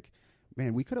 and I was like,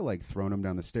 man, we could have like thrown him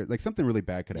down the stairs, like something really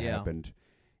bad could have Yeah. happened.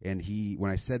 And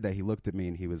when I said that, he looked at me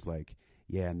and he was like,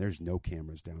 yeah, and there's no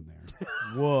cameras down there.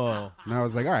 Whoa. And I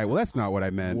was like, all right, well, that's not what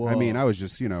I meant. I Whoa. mean, I was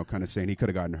just kind of saying he could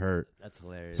have gotten hurt. That's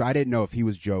hilarious. So I didn't know if he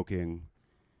was joking.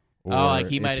 Or like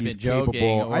he if might have he's been joking,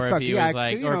 capable. or I if thought, he yeah, was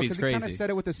like, you or know, if he's 'cause he kind of crazy. said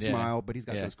it with a Yeah. smile, but he's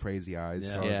got Yeah. those crazy eyes.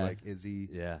 Yeah. So I was Yeah. like, is he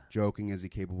Yeah. joking? Is he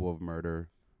capable of murder?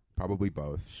 Probably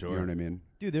both. Sure. You know what I mean?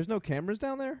 Dude, there's no cameras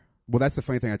down there? Well, that's the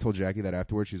funny thing. I told Jackie that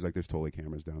afterwards. She's like, there's totally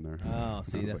cameras down there. Oh, see, I was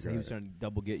that's like, he was all right. trying to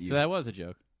double get you. So that was a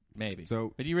joke, maybe.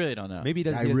 So But you really don't know. Maybe he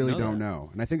doesn't. I he doesn't really know don't that. know.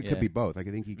 And I think it Yeah. could be both. Like,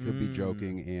 I think he could be Mm.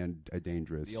 joking and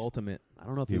dangerous. the ultimate. I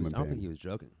don't know if he was. Human I don't think being. he was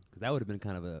joking because that would have been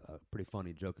kind of a pretty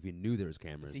funny joke if he knew there was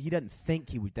cameras. See, he doesn't think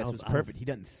he would. That's I what's don't- I don't- perfect. He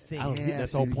doesn't think. I don't- Yeah,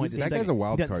 That's the whole see, point. of he's- the that guy's segment. a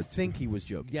wild he doesn't card, too. think he was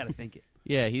joking. You got to think it.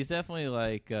 Yeah, he's definitely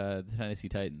like the Tennessee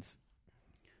Titans.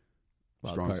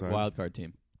 Strong side. Wild card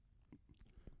team.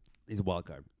 He's a wild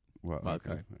card. Well, Wild okay.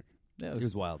 card. Yeah, He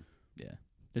was wild. yeah.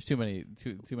 There's too many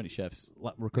chefs.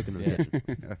 We're cooking in the Yeah.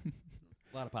 kitchen.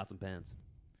 A lot of pots and pans.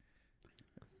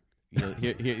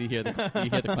 You hear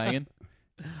the clanging?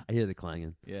 I hear the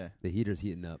clanging. Yeah, The heater's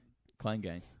heating up. clang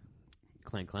gang.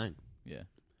 Clang, clang. Yeah,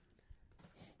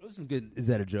 Those are some good. Is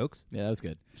that a jokes? yeah, that was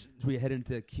good. Should we head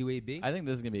into QAB? I think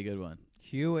this is gonna be a good one.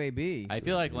 QAB. I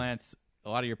feel like Lance, a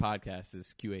lot of your podcast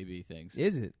is QAB things.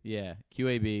 Is it? Yeah,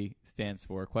 QAB stands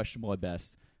for questionable at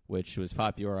best, which was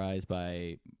popularized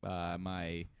by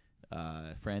my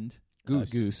friend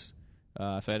Goose. So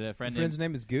I had a friend. Friend's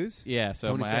name is Goose. Yeah, so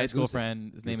Tony my high school Goose.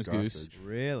 friend, his name is Goose. Gossage.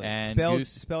 Really? And spelled Goose-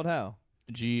 spelled how?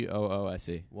 Goose.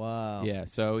 Wow. Yeah,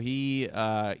 so he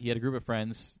had a group of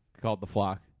friends called the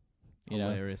Flock. You know,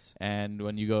 Hilarious. and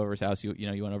when you go over his house, you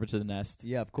went over to the Nest.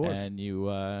 Yeah, of course. And he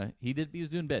was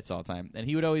doing bits all the time, and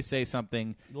he would always say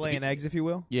something. Laying eggs, if you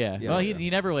will. Yeah, Yeah, well, yeah. he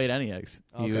never laid any eggs.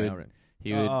 Okay, He would. all right.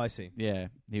 He would. Oh, I see. Yeah,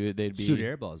 they'd be Shoot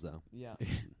air balls though. Yeah.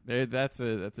 That's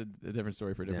a different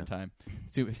story for a different time.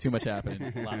 Too much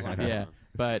happening. A lot Yeah,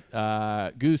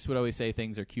 but Goose would always say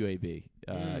things are QAB,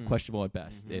 Mm. questionable at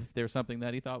best. Mhm. If there's something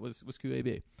that he thought was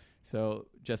QAB. So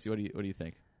Jesse, what do you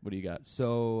think? What do you got?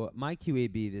 So my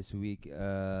QAB this week,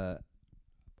 I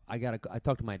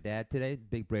talked to my dad today.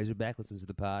 Big Razorback listens to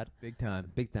the pod, Big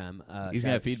time. big time. He's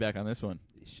gonna have feedback on this one.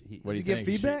 What do you Did you get think?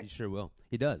 feedback? He sure will.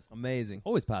 He does. Amazing.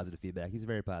 Always positive feedback. He's a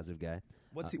very positive guy.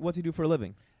 What's he do for a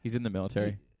living? He's in the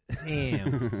military.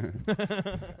 Damn.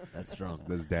 That's strong.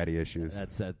 Those daddy issues.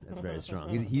 That's very strong.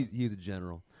 He's a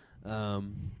general.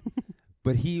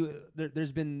 But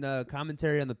there's been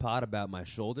commentary on the pod about my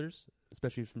shoulders,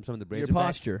 especially from some of the Your Razorbacks.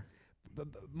 posture. But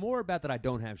more about that I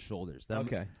don't have shoulders. That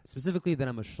Okay. Specifically that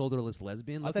I'm a shoulderless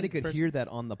lesbian. I thought he looking could person. hear that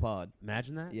on the pod.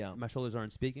 Imagine that. Yeah. My shoulders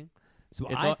aren't speaking. So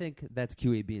It's I all- think that's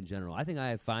QAB in general. I think I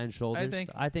have fine shoulders.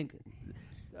 I think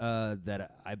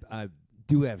that I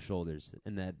do have shoulders,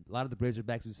 and that a lot of the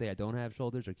Razorbacks who say I don't have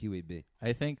shoulders are QAB.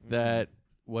 I think that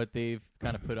what they've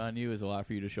kind of put on you is a lot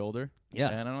for you to shoulder. Yeah.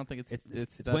 and I don't think it's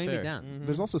It's that weighing fair. me down. Mhm.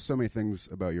 There's also so many things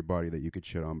about your body that you could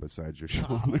shit on besides your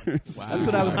shoulders. Wow. That's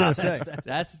what I was gonna say.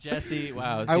 That's Jesse.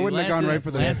 Wow, I wouldn't have gone right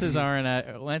for the- Lances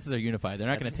Lances are unified. They're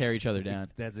not going to tear each other down.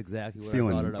 That's exactly what Feeling-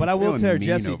 I brought it up. But I will feeling tear mean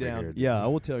Jesse over down. here, dude. Yeah, I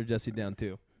will tear Jesse down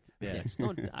too. Yeah. Just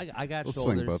don't. I got We'll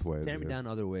shoulders. swing both ways, Tear me yeah. down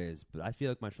other ways, but I feel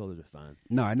like my shoulders are fine.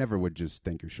 No, I never would just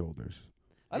think your shoulders.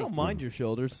 I don't mind your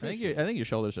shoulders. I think your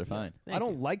shoulders are fine. I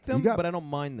don't you. like them, You got- but I don't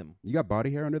mind them. You got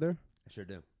body hair under there? I sure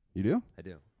do. You do? I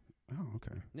do. Oh,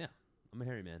 okay. I'm a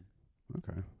hairy man.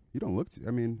 Okay. You don't look.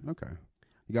 Okay.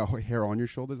 You got hair on your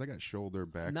shoulders. I got shoulder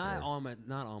back. Not hair.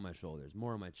 on my shoulders.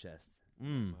 More on my chest.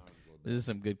 Mm. This is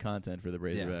some good content for the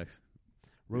Razorbacks.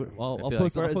 Well, I I'll feel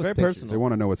post. like- I'll It's post very pictures. personal. They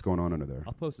want to know what's going on under there.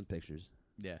 I'll post some pictures.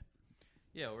 Yeah.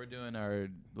 Yeah, we're doing our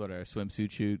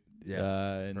swimsuit shoot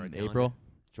Yeah. in For our calendar. April.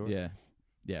 Sure. Yeah.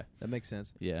 Yeah. That makes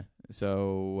sense. Yeah.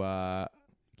 So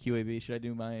QAB, should I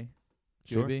do my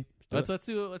Sure. QAB? Let's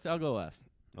do it. I'll go last.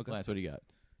 Okay. Lance, what do you got?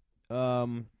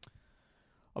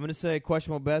 I'm going to say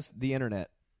questionable best, the internet.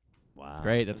 Wow.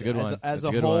 Great, that's a good one. As That's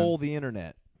a good whole, one. the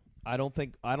internet. I don't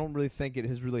really think it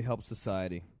has really helped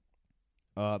society.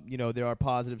 There are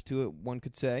positives to it. One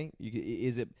could say,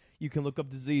 you can look up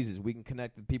diseases. We can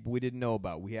connect with people we didn't know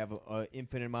about. We have an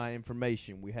infinite amount of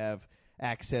information. We have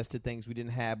access to things we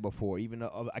didn't have before. Even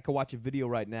I could watch a video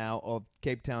right now of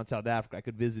Cape Town, South Africa. I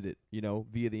could visit it,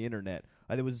 via the internet.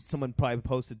 There was someone probably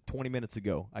posted 20 minutes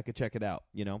ago. I could check it out,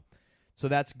 So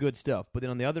that's good stuff. But then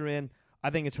on the other end, I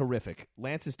think it's horrific.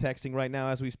 Lance is texting right now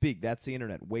as we speak. That's the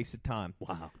internet. Waste of time.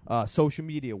 Wow. Social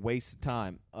media, waste of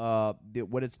time.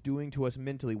 What it's doing to us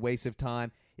mentally, waste of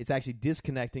time. It's actually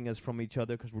disconnecting us from each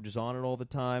other because we're just on it all the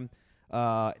time.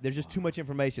 There's just too much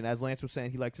information. As Lance was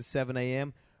saying, he likes at 7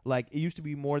 a.m. Like, it used to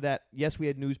be more that, yes, we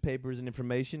had newspapers and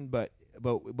information, but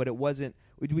it wasn't.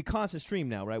 We constant stream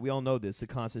now, right? We all know this, the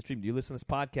constant stream. Do you listen to this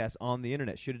podcast on the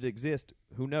internet? Should it exist?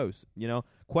 Who knows?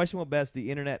 Questionable best, the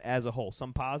internet as a whole.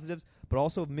 Some positives, but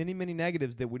also many, many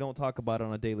negatives that we don't talk about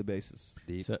on a daily basis.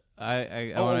 Deep. So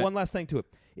I One last thing to it.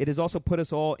 It has also put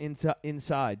us all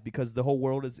inside because the whole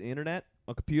world is the internet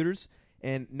on computers,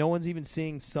 and no one's even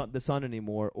seeing the sun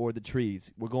anymore or the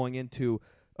trees. We're going into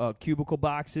cubicle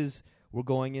boxes. We're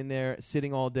going in there,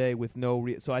 sitting all day with no.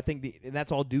 So I think and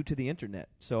that's all due to the internet.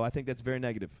 So I think that's very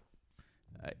negative.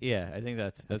 I think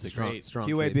that's a great. strong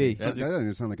QAB. That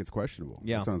doesn't sound like it's questionable.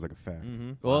 Yeah. That sounds like a fact.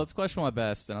 Mm-hmm. Well, it's questionable at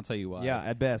best, and I'll tell you why. Yeah,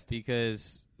 at best.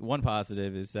 Because one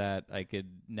positive is that I could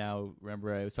now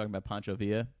remember I was talking about Pancho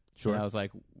Villa. Sure. And I was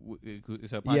like,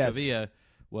 so Pancho Yes. Villa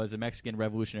was a Mexican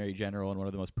revolutionary general and one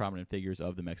of the most prominent figures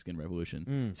of the Mexican Revolution.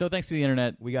 Mm. So thanks to the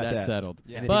internet, We got that's that. settled.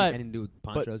 Anything, But anything to do with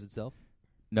ponchos itself?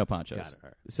 no Panchos. Got it. All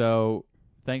right. So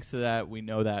thanks to that, we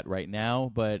know that right now.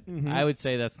 But Mhm. I would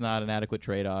say that's not an adequate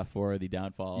trade-off for the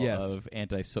downfall Yes. of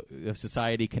of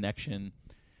society connection.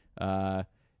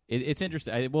 It's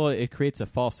interesting. It creates a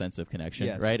false sense of connection,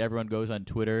 Yes. right? Everyone goes on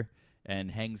Twitter and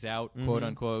hangs out, quote Mhm.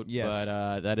 unquote. Yes.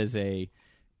 But that is a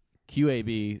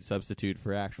QAB substitute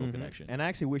for actual Mhm. connection. And I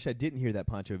actually wish I didn't hear that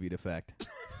Pancho Villa fact.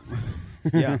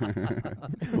 Yeah.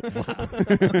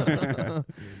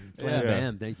 Slam Yeah.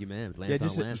 bam. Thank you, man. Lance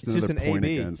just, on Lance. it's just an Another point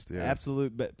AB. against, yeah.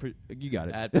 Absolute. But you got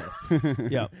it. At best.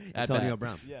 Yeah. At Antonio bat.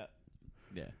 Brown. Yeah.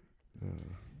 Yeah.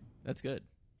 That's good.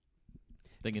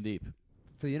 Thinking deep.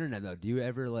 For the internet, though, do you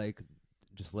ever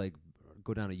just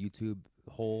go down a YouTube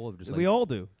hole of just We all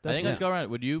do. I think what- let's go around.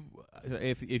 Would you,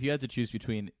 if you had to choose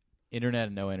between internet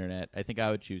and no internet, I think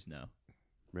I would choose no.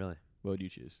 Really? What would you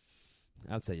choose?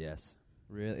 I would say yes.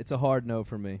 Really, it's a hard no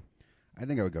for me. I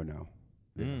think I would go no.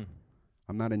 Yeah. Mm.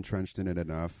 I'm not entrenched in it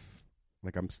enough.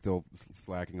 Like, I'm still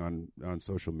slacking on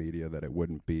social media that it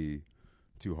wouldn't be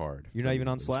too hard. You're for not me even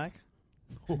at on least. Slack.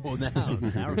 Oh, now we're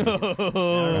How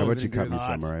about you getting cut me hot.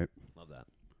 some, all right? Love that.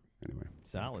 Anyway,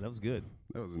 Solid. That was good.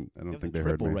 that wasn't. I That don't was think a they heard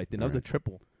triple me. right then. That was a All right.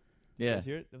 triple. You Yeah. guys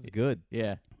hear it? That was good.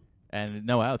 Yeah. And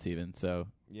no outs even. So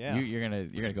Yeah. you're gonna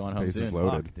go on home Bases soon.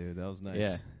 loaded. Fuck, dude. That was nice.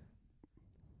 Yeah.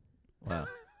 Wow.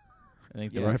 I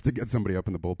think Do I have to get somebody up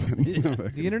in the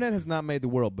bullpen? The internet has not made the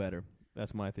world better.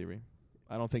 That's my theory.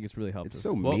 I don't think it's really helped It's us.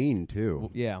 so Well- mean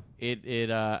too. Yeah.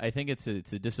 I think it's a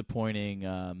disappointing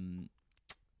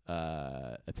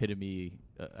epitome.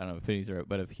 I don't know if epitomes are,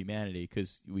 but of humanity,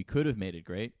 because we could have made it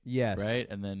great, Yes. right?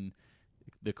 And then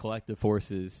the collective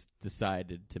forces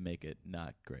decided to make it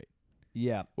not great,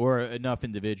 Yeah. or enough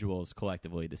individuals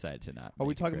collectively decided to not. Are we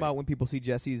make it talking great. about when people see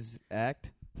Jesse's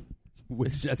act?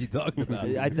 Which Jesse talking about?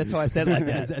 That's how I said it like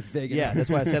that. That's big. Yeah, that's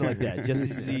why I said it like that.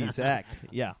 Jesse's act.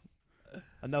 Yeah.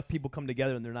 Enough people come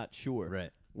together and they're not sure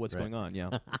Right. what's Right. going on.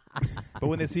 Yeah. But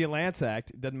when they see a Lance act,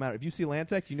 it doesn't matter. If you see a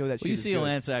Lance act, you know that Well, shit you is see good. a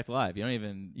Lance act live. You don't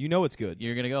even. You know it's good.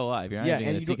 You're gonna go live. You're not Yeah, even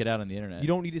and gonna you seek don't- it out on the internet. You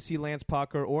don't need to see Lance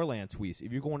Parker or Lance Weiss.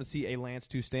 If you're going to see a Lance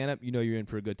 2 stand-up, you know you're in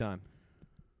for a good time.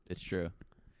 It's true.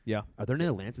 Yeah. Are there any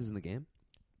Lances in the game?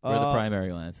 We're the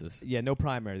primary Lances. Yeah, no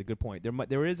primary. Good point.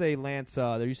 There is a Lance.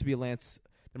 There used to be a Lance.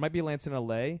 There might be a Lance in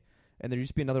L.A., and there used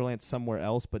to be another Lance somewhere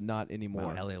else, but not anymore.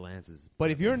 Wow, LA Lances. But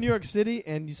if you're in New York City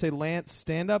and you say Lance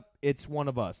stand-up, it's one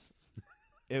of us.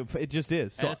 It just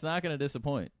is. So, And it's not gonna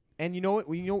disappoint. and you know what?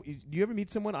 Do you ever meet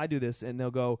someone? I do this, and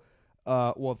they'll go.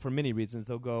 Well, for many reasons,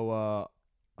 they'll go.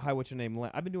 Hi, what's your name?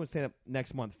 I've been doing stand-up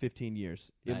next month, 15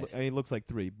 years. Nice. It looks like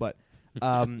 3, but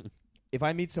if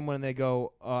I meet someone and they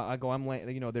go, I go, I'm Lance.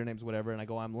 You know, their name's whatever, and I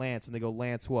go, I'm Lance, and they go,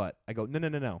 Lance what? I go,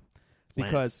 no.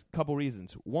 Because Lance. couple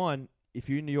reasons. One, if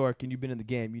you're in New York and you've been in the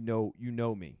game, you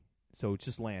know me. So it's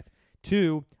just Lance.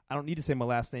 2, I don't need to say my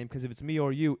last name because if it's me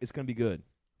or you, it's going to be good.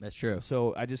 That's true.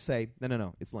 So I just say,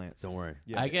 no, it's Lance. Don't worry.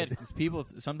 Yeah. I get people.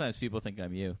 Sometimes people think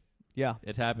I'm you. Yeah.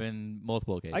 It's happened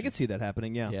multiple occasions. I can see that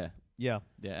happening, yeah. Yeah. Yeah.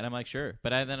 Yeah. And I'm like, sure. But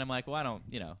then I'm like, well, I don't.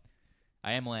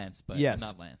 I am Lance, but Yes. I'm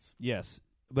not Lance. Yes.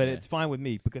 but Yeah. it's fine with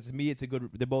me because to me it's a good.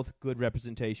 They're both good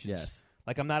representations. Yes.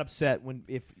 Like I'm not upset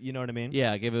if you know what I mean.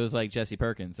 Yeah, like if it was like Jesse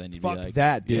Perkins, then you'd Fuck be like,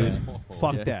 that, dude. Yeah.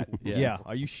 Fuck Yeah. that. Yeah. Yeah.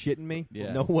 Are you shitting me?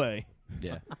 Yeah. No way.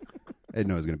 Yeah. I didn't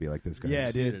know it was going to be like this, guys.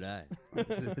 Yeah, Dude, dude. did I?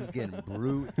 This is getting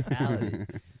brutality.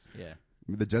 Yeah.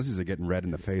 The Jessies are getting red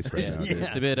in the face right Yeah. now. Dude.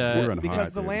 It's a bit. We're on Because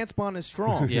hot, the dude. Lance bond is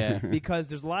strong. Yeah. Because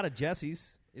there's a lot of Jessies.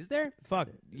 Is there? Fuck.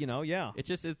 Yeah. It's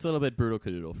a little bit brutal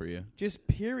cadoodle for you. Just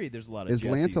period. There's a lot of Is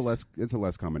Jessies. Lance a less? It's a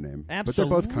less common name. Absolutely. But they're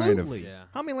both kind of. Yeah.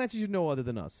 How many Lances you know other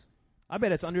than us? I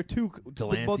bet it's under two. both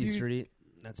Delancey you- Street.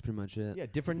 That's pretty much it. Yeah,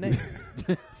 different names.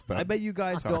 It's about- I bet you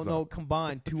guys Sounds don't know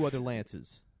combined 2 other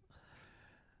Lances.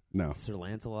 No. Sir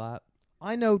Lancelot.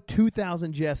 I know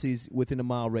 2,000 Jessies within a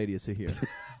mile radius of here,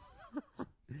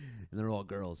 And they're all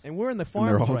girls. and we're in the And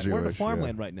they're farm. all We're in the Jewish,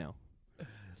 farmland right now.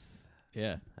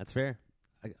 Yeah. That's fair.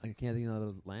 I can't think of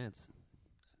another Lance.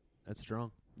 That's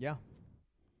strong. Yeah.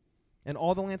 And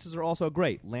all the Lances are also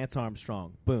great. Lance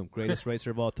Armstrong, boom, greatest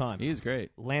racer of all time. He's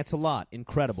great. Lance-a-Lot,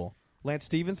 incredible. Lance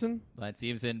Stevenson, Lance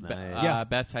Stevenson, Nice. Yeah.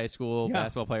 best high school Yeah.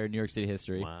 basketball player in New York City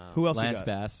history. Wow. who else we Lance got?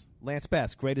 Bass. Lance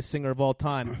Bass, greatest singer of all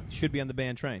time, should be on the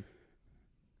band train.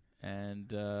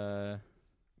 And, yeah,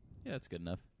 that's good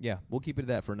enough. Yeah, we'll keep it at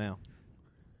that for now.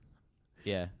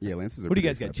 Yeah. Yeah, Lance is. Who do you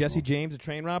guys got? Jesse James, a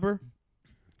train robber?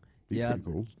 He's Yeah. pretty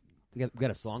cool. We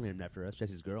got a song named after us,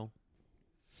 Jesse's Girl.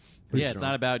 Yeah, it's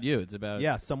not about you. It's about.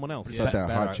 Yeah, someone else. It's Yeah. not that It's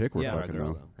about hot our- chick we're yeah, Our fucking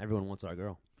girl, though. though. Everyone wants our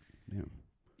girl. Yeah.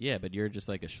 Yeah, but you're just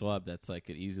like a schlub that's like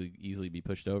could easily be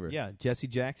pushed over. Yeah, Jesse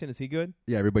Jackson, is he good?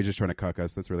 Yeah, everybody's just trying to cuck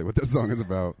us. That's really what this song is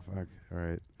about. Fuck. All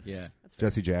right. Yeah. That's fair.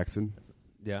 Jesse Jackson.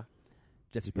 Yeah.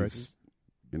 Jesse He's, Perkins.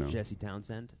 you know. Jesse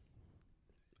Townsend.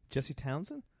 Jesse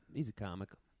Townsend? He's a comic.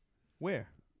 Where?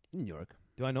 New York.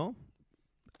 Do I know him?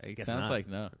 It guess sounds not. like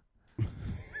no.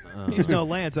 He's no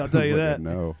Lance, I'll tell you Like, that.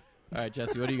 No. All right,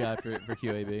 Jesse, what do you got for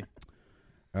QAB?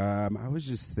 I was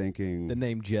just thinking. The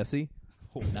name Jesse.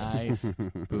 Nice.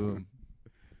 Boom.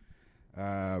 I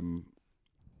don't know.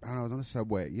 I was on the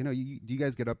subway. You know, do you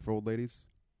guys get up for old ladies?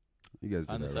 You guys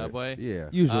do On the that, right? subway? Yeah.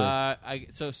 Usually.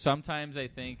 So sometimes I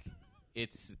think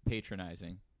it's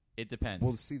patronizing. It depends.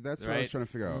 Well, see, that's what I was Right? trying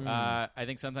to figure out. I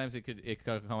think sometimes it could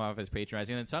come off as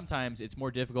patronizing, and then sometimes it's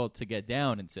more difficult to get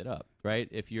down and sit up. Right?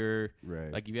 If you're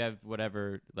Right. like if you have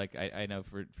whatever, like I know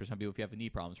for some people, if you have the knee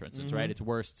problems, for instance, Mhm. right, it's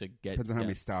worse to get. Depends on how down.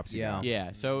 many stops you Yeah. got.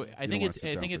 Yeah. So I don't think wanna it's sit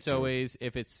I down think for it's two. always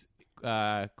if it's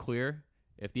clear,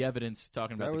 if the evidence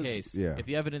talking That about the was- case, yeah. if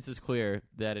the evidence is clear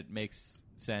that it makes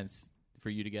sense for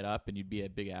you to get up and you'd be a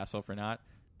big asshole for not,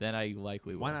 then I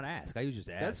likely will. Why not ask? I usually just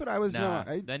ask. That's what I was. Nah,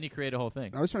 No, then you create a whole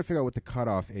thing. I was trying to figure out what the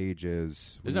cutoff age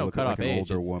is. when There's you no look at, cutoff like an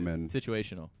age. older It's woman.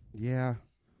 situational. Yeah.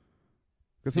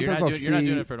 Because So you're sometimes not I'll doing, see. you're not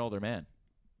doing it for an older man.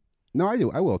 No, I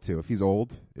do. I will too if he's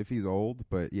old.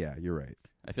 But yeah, you're right.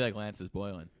 I feel like Lance is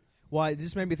boiling. Well, it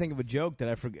just made me think of a joke that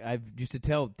I used to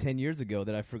tell 10 years ago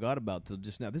that I forgot about till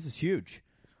just now. This is huge.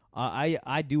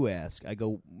 I do ask. I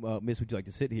go, Miss, would you like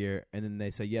to sit here? And then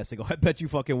they say yes. I go, I bet you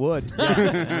fucking would.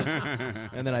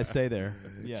 And then I stay there.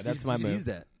 Yeah, that's my move. Use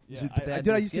that. You Yeah, should put that dude,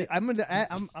 in I the used to. skit. I'm gonna.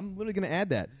 I'm literally gonna add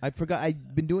that. I forgot.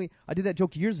 I've been doing. I did that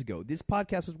joke years ago. This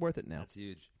podcast is worth it now. That's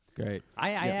huge. Great.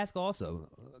 I ask also.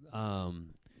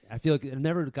 I feel like I've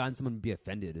never gotten someone to be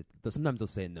offended, but sometimes they'll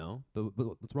say no. But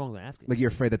what's wrong with asking? Like you're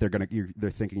afraid that they're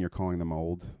thinking you're calling them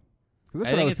old. 'Cause that's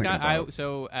I what I think was it's thinking got. about.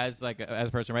 So as a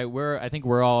person, right? I think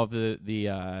we're all of the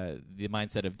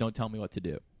mindset of don't tell me what to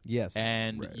do, Yes.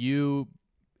 and Right.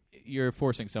 you're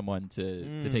forcing someone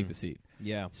to take the seat.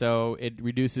 Yeah. So it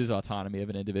reduces autonomy of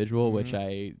an individual, which Mhm.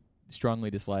 I strongly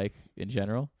dislike in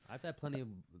general. I've had plenty of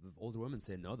older women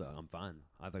say no, though. I'm fine.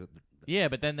 I've like, Yeah,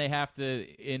 but then they have to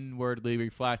inwardly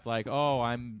reflect, like, "Oh,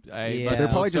 I Yeah. must They're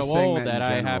look probably so just saying old that in that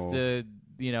I have general. to,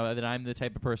 that I'm the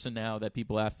type of person now that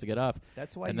people ask to get up."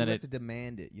 That's why And you then have it- to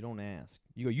demand it. You don't ask.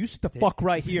 You go. You sit the fuck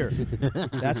right here.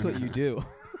 That's what you do.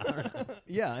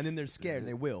 Yeah, and then they're scared. and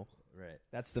They will. right.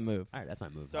 That's the move. All right, that's my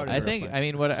move. Sorry to I interrupt, think. Frank. I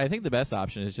mean, I think the best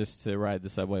option is just to ride the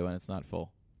subway when it's not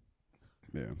full.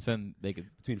 Yeah. So then they could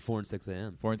Between 4 and 6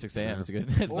 a.m. 4 and 6 a.m. Yeah. is a good.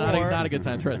 It's not Or- a good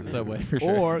time to ride the subway for sure.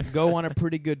 Or go on a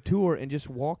pretty good tour and just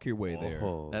walk your way there.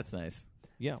 Oh, That's nice.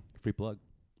 Yeah. free plug.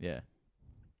 Yeah.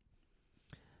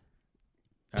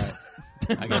 All right.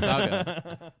 I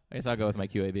guess I'll go with my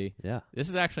QAB. Yeah. This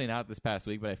is actually not this past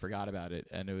week, but I forgot about it,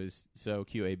 and it was so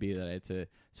QAB that I had to.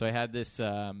 So I had this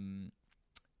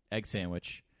egg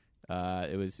sandwich.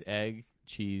 It was egg,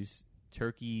 cheese,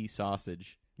 turkey,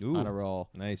 sausage Ooh. on a roll.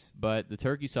 Nice. But the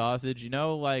turkey sausage,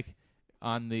 like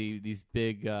on these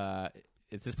big,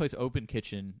 it's this place, Open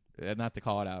Kitchen. Not to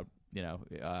call it out,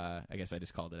 I guess I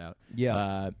just called it out.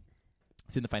 Yeah.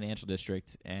 It's in the financial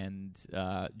district, and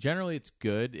generally it's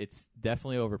good. It's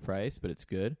definitely overpriced, but it's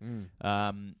good.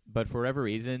 But for whatever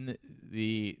reason,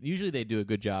 usually they do a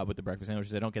good job with the breakfast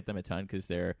sandwiches. I don't get them a ton because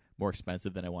they're more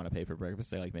expensive than I want to pay for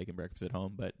breakfast. I like making breakfast at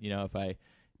home, but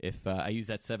if I use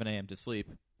that 7 a.m. to sleep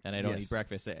and I don't eat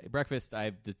breakfast,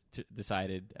 I've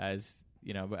decided as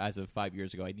of 5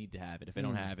 years ago, I need to have it. If I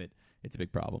don't have it, it's a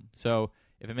big problem. So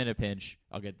if I'm in a pinch,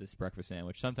 I'll get this breakfast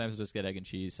sandwich. Sometimes I'll just get egg and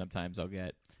cheese. Sometimes I'll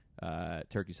get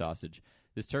turkey sausage.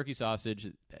 This turkey sausage,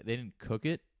 they didn't cook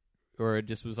it, or it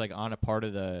just was like on a part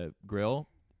of the grill,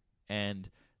 and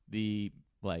the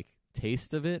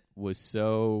taste of it was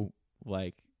so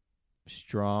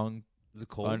strong. Was it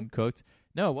cold? Uncooked.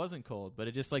 No, it wasn't cold, but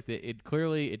it just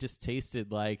it just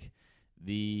tasted like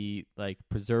the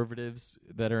preservatives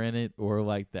that are in it, or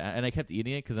and I kept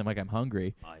eating it because I'm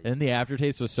hungry. And then the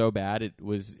aftertaste was so bad, it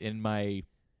was in my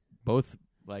both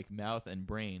mouth and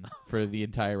brain for the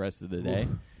entire rest of the day.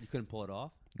 You couldn't pull it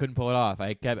off? Couldn't pull it off.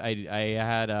 I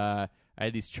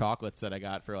had these chocolates that I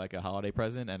got for a holiday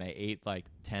present, and I ate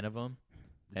 10 of them.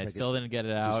 And I still didn't get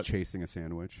it out. Just chasing a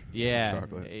sandwich. Yeah,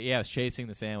 Chocolate. yeah. I was chasing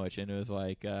the sandwich, and it was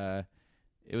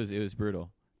it was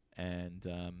brutal, and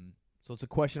So it's a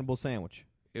questionable sandwich.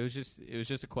 it was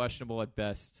just a questionable at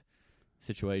best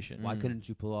situation. Why couldn't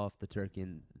you pull off the turkey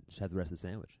and just have the rest of the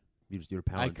sandwich? You were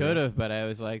powering I could have, but I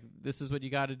was like, "This is what you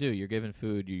got to do. You're given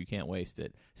food. You can't waste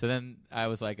it." So then I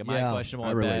was like, "Am I questionable I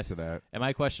at relate best? to that. Am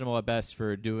I questionable at best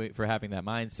for having that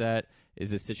mindset?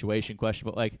 Is this situation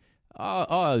questionable?"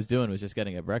 All I was doing was just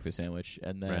getting a breakfast sandwich,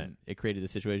 and then it created the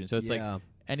situation. So it's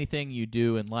anything you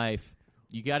do in life,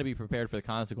 you got to be prepared for the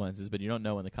consequences, but you don't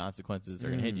know when the consequences are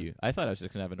going to hit you. I thought I was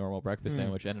just going to have a normal breakfast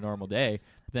sandwich and a normal day,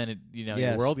 but then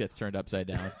your world gets turned upside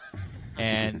down.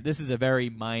 And this is a very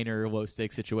minor,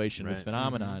 low-stakes situation, this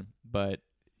phenomenon, but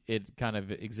it kind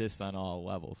of exists on all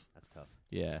levels. That's tough.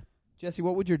 Yeah. Jesse,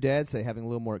 what would your dad say, having a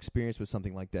little more experience with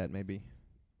something like that, maybe?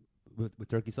 With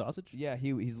turkey sausage? Yeah,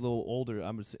 he's a little older.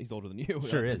 He's older than you.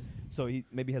 Sure is. So he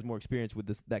maybe has more experience with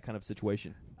that kind of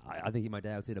situation. I think my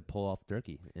dad would say to pull off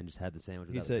turkey and just have the sandwich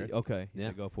He without said, turkey. okay. He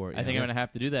said, go for it. I think I'm going to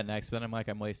have to do that next, but then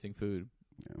I'm wasting food.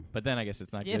 Yeah. But then I guess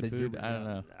it's not good food. I don't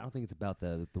know. I don't think it's about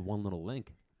the one little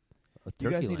link.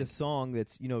 You guys need a song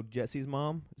that's, Jesse's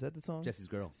mom? Is that the song? Jesse's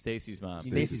girl. Stacy's mom.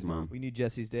 Stacy's mom. We need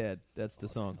Jesse's dad. That's the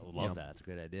song. I would love that. That's a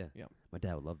great idea. Yeah. My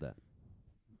dad would love that.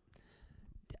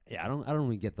 Yeah, I don't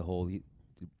really get the whole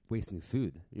wasting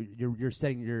food.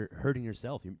 You're hurting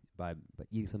yourself by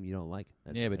eating something you don't like.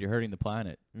 But you're hurting the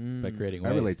planet by creating I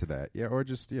waste. relate to that. Yeah, or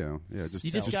just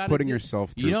just gotta putting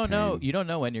yourself through You don't know. pain. You don't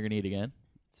know when you're going to eat again.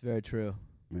 It's very true.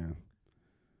 Yeah,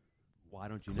 Why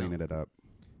don't you cleaning know? it up.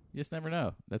 You just never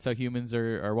know. That's how humans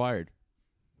are wired.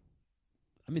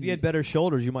 I mean, If you had better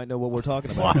shoulders, you might know what we're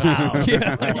talking about. Wow.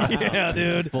 yeah,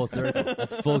 dude. Full circle.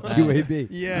 That's full Nice. QAB.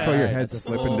 Yeah. That's why your Alright, head's that's a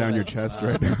slipping full- down your chest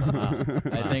right now.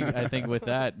 I think with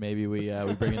that maybe we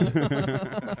bring in.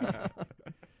 Wow,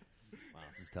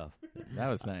 this is tough. That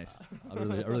was nice. I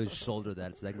really shouldered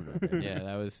that segment right there. Yeah,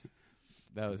 that was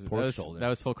Pork shoulder. that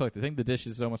was full cooked. I think the dish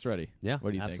is almost ready. Yeah,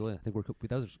 What do you absolutely. I think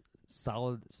that was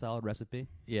a solid recipe. think?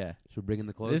 Yeah. Should we bring in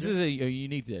the closure? This is a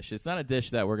unique dish. It's not a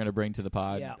dish that we're going to bring to the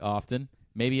pod Yeah. often.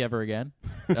 Maybe ever again.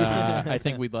 I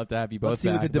think we'd love to have you both Let's see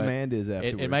back, what the but demand is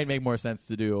afterwards. It might make more sense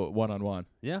to do a one-on-one.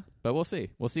 Yeah. But we'll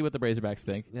see. We'll see what the Razorbacks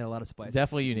think. Yeah, a lot of spice.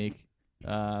 Definitely unique.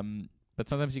 But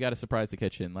sometimes you got to surprise the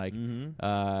kitchen.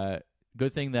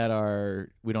 Good thing that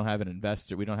we don't have an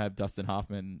investor. We don't have Dustin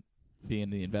Hoffman being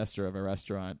the investor of a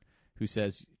restaurant who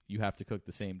says you have to cook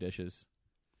the same dishes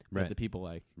that the people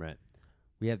like. Right.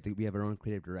 We have our own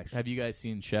creative direction. Have you guys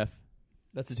seen Chef,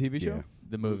 That's a TV show? Yeah.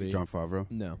 the movie? John Favreau.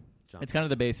 No. It's kind of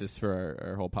the basis for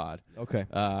our whole pod. Okay.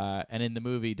 And in the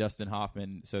movie, Dustin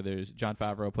Hoffman, so there's John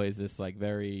Favreau plays this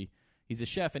he's a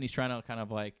chef and he's trying to kind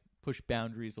of push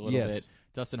boundaries a little bit.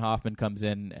 Dustin Hoffman comes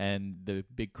in and the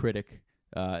big critic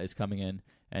is coming in,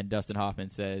 and Dustin Hoffman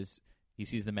says he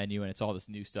sees the menu and it's all this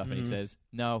new stuff, and he says,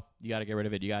 "No, you got to get rid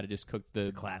of it. You got to just cook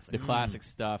the classic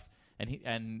stuff."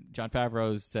 And John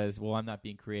Favreau says, "Well, I'm not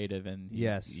being creative," and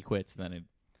he quits. And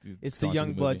then It's the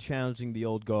young blood challenging the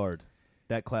old guard.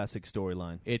 That classic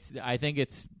storyline. I think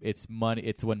it's money.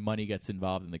 It's when money gets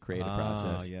involved in the creative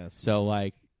process. Yes. So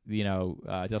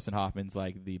Dustin Hoffman's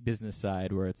the business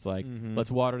side where it's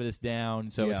let's water this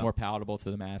down so it's more palatable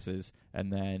to the masses, and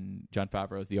then John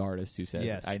Favreau is the artist who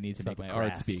says I need to make my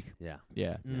art speak. Yeah.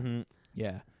 Yeah. Mm-hmm.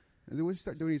 Yeah. Is it when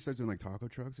he starts doing taco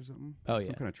trucks or something? Oh yeah.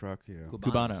 Some kind of truck. Yeah.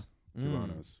 Cubano.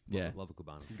 Cubanos. Yeah. Love a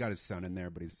Cubano. He's got his son in there,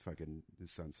 but his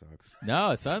son sucks. No,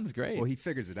 his son's great. Well, he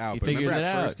figures it out. He but remember figures it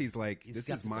at out. first he's like, He's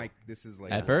this is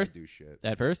At how first? I do shit.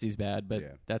 At first he's bad, but Yeah.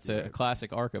 that's Yeah. a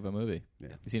classic arc of a movie. Yeah.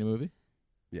 You seen a movie?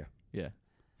 Yeah. Yeah.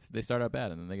 They start out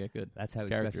bad and then they get good. That's how he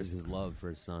Characters. expresses his love for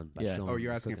his son. By Yeah. showing Oh, him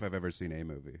you're asking if cooking. I've ever seen a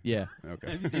movie. Yeah,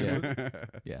 Okay. Have you seen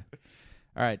yeah.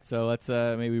 All right, so let's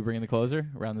maybe bring in the closer.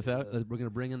 Round this out. We're gonna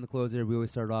bring in the closer. We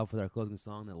always start off with our closing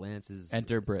song that Lance is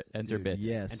Enter Dude, bits.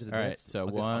 Yes. Enter the All right, bits. so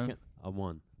I'll one. count. A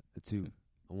 1, a 2,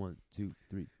 a 1, 2,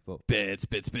 3, 4. Bits. Oh.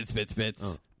 Bits. Bits. Get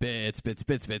it.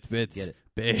 Bits. Bits. Yeah.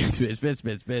 Bits.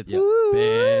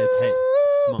 Hey,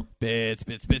 come on. Bits.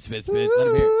 Let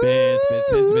him hear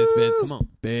it. Bits. Come on.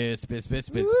 Bits.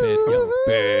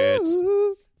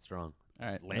 Strong. All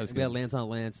right, Lance, that's we got good. Lance on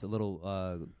Lance, a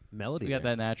little melody. We got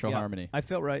there. that natural Yeah. harmony. I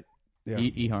felt right. Yeah.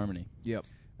 E harmony. Yep.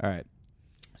 All right.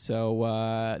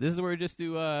 So this is where we just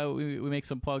do we make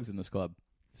some plugs in this club.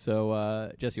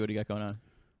 So Jesse, what do you got going on?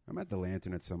 I'm at the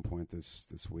Lantern at some point this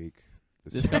week.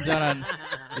 This comes out on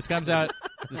this comes out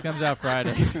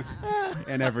Fridays.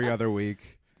 and every other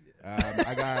week.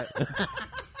 I got.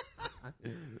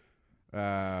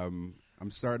 I'm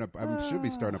starting up. I should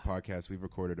be starting a podcast. We've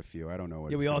recorded a few. I don't know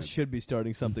what. Yeah, it's we all gonna- should be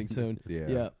starting something soon.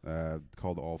 Yeah.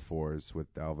 Called All Fours with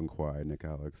Alvin Kwai, Nick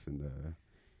Alex, and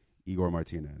Igor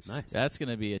Martinez. Nice. That's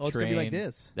gonna be a Oh, it's train. gonna be like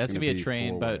this. That's It's gonna gonna be a be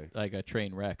train, but four-way. like a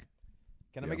train wreck.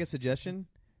 Can I Yeah. make a suggestion?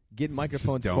 Get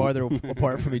microphones don't. farther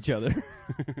apart from each other.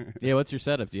 Yeah, what's your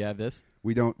setup? Do you have this?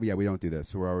 We don't. Yeah, we don't do this.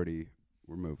 So we're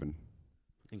moving.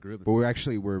 And grooving. But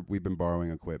we've been borrowing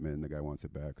equipment, and the guy wants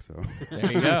it back. So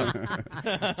There you go.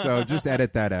 so just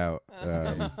edit that out.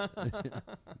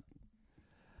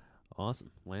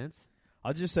 Awesome. Lance?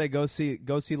 I'll just say go see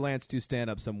Lance do stand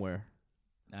up somewhere.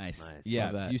 Nice. Nice. Yeah,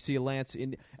 Love that. if you see a Lance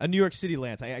in a New York City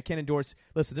Lance. I can't endorse.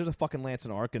 Listen, there's a fucking Lance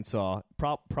in Arkansas.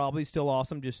 Probably still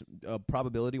awesome, just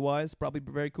probability wise, probably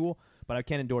very cool. But I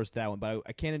can't endorse that one. But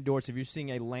I can't endorse if you're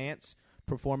seeing a Lance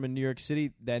perform in New York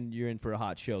City, then you're in for a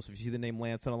hot show. So if you see the name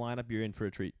Lance on a lineup, you're in for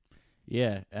a treat.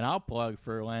 Yeah, and I'll plug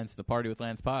for Lance the Party with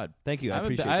Lance pod. Thank you. I I'm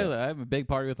appreciate that. I'm a big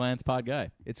Party with Lance pod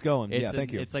guy. It's going. It's Yeah,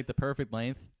 thank you. It's like the perfect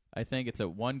length. I think it's a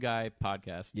one guy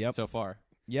podcast. Yep. So far.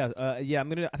 Yeah, I think I'm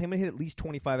gonna hit at least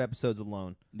 25 episodes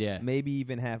alone. Yeah. Maybe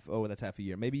even half. Oh, that's half a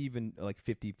year. Maybe even like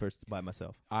 50 first by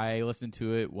myself. I listen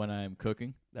to it when I'm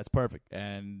cooking, That's perfect.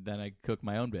 and then I cook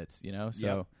my own bits. You know,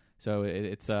 so Yep. so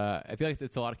it's I feel like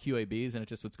it's a lot of QABs, and it's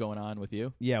just what's going on with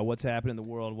you. Yeah, what's happening in the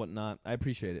world, whatnot. I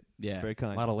appreciate it. Yeah. It's very A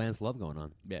kind. lot of Lance love going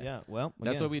on. Yeah. Yeah, well,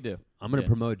 That's again, what we do. I'm going to Yeah.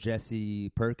 promote Jesse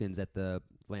Perkins at the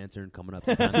Lantern coming up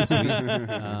sometime this week.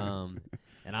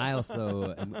 And I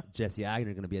also am Jesse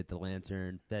Agner going to be at the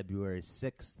Lantern February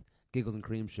 6th, Giggles and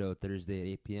Cream Show, Thursday at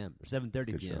 8 p.m. or 7:30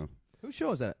 Good p.m. show. Whose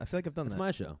show is that? I feel like I've done That's that. my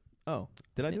show. Oh,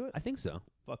 did I do it? I think so.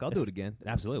 Fuck, I'll do it again.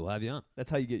 Absolutely. We'll have you on. That's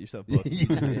how you get yourself booked.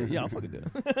 Yeah, I'll fucking do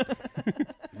it.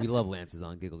 We love Lance's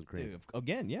on Giggles and Cream. Dude,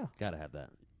 again, yeah. Gotta have that.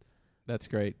 That's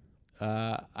great.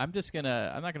 I'm not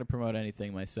gonna promote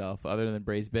anything myself other than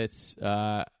Braised Bits.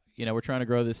 We're trying to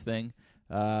grow this thing.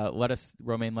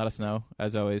 Romaine, let us know,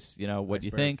 as always, what Thanks,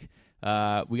 you Bert. think.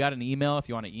 We got an email. If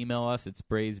you want to email us, it's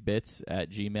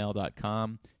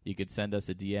braisedbits@gmail.com. You could send us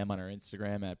a DM on our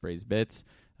Instagram at braisedbits.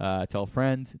 Tell a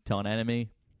friend, tell an enemy.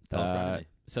 Tell a frenemy.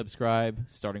 Subscribe,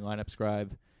 starting lineup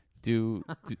scribe. Do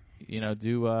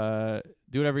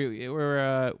whatever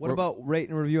we're What about rate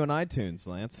and review on iTunes,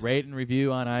 Lance? rate and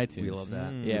review on iTunes. We love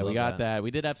that. Mm. Yeah, we love got that. We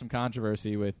did have some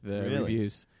controversy with the Really?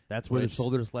 reviews. That's where the Which-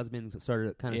 shoulderless lesbian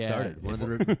started. Yeah. Started. One of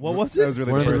the What was That it? was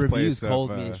really one the of the birthplace reviews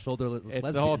called of, me shoulderless It's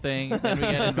lesbian. the whole thing. Then we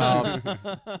get involved.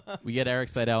 We get Eric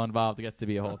Seidel involved. It gets to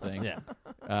be a whole thing.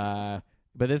 Yeah.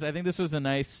 But I think this was a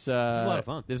nice. This was a lot of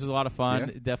fun. This was a lot of fun.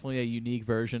 Yeah. Definitely a unique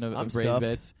version of I'm Braised stuffed.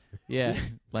 Bits. Yeah,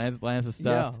 Lance is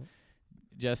stuffed. Yeah.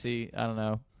 Jesse, I don't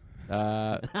know.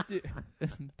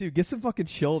 Dude, get some fucking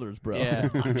shoulders, bro. Yeah,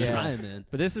 I'm yeah. trying, man.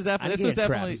 But this is I definitely didn't get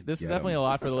traps. this is Get 'em. definitely a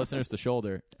lot for the listeners to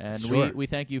shoulder, and Sure. we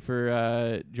thank you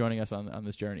for joining us on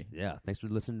this journey. Yeah. Thanks for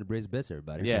listening to Braised Bits,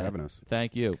 everybody. Thanks Yeah. for having us.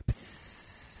 Thank you.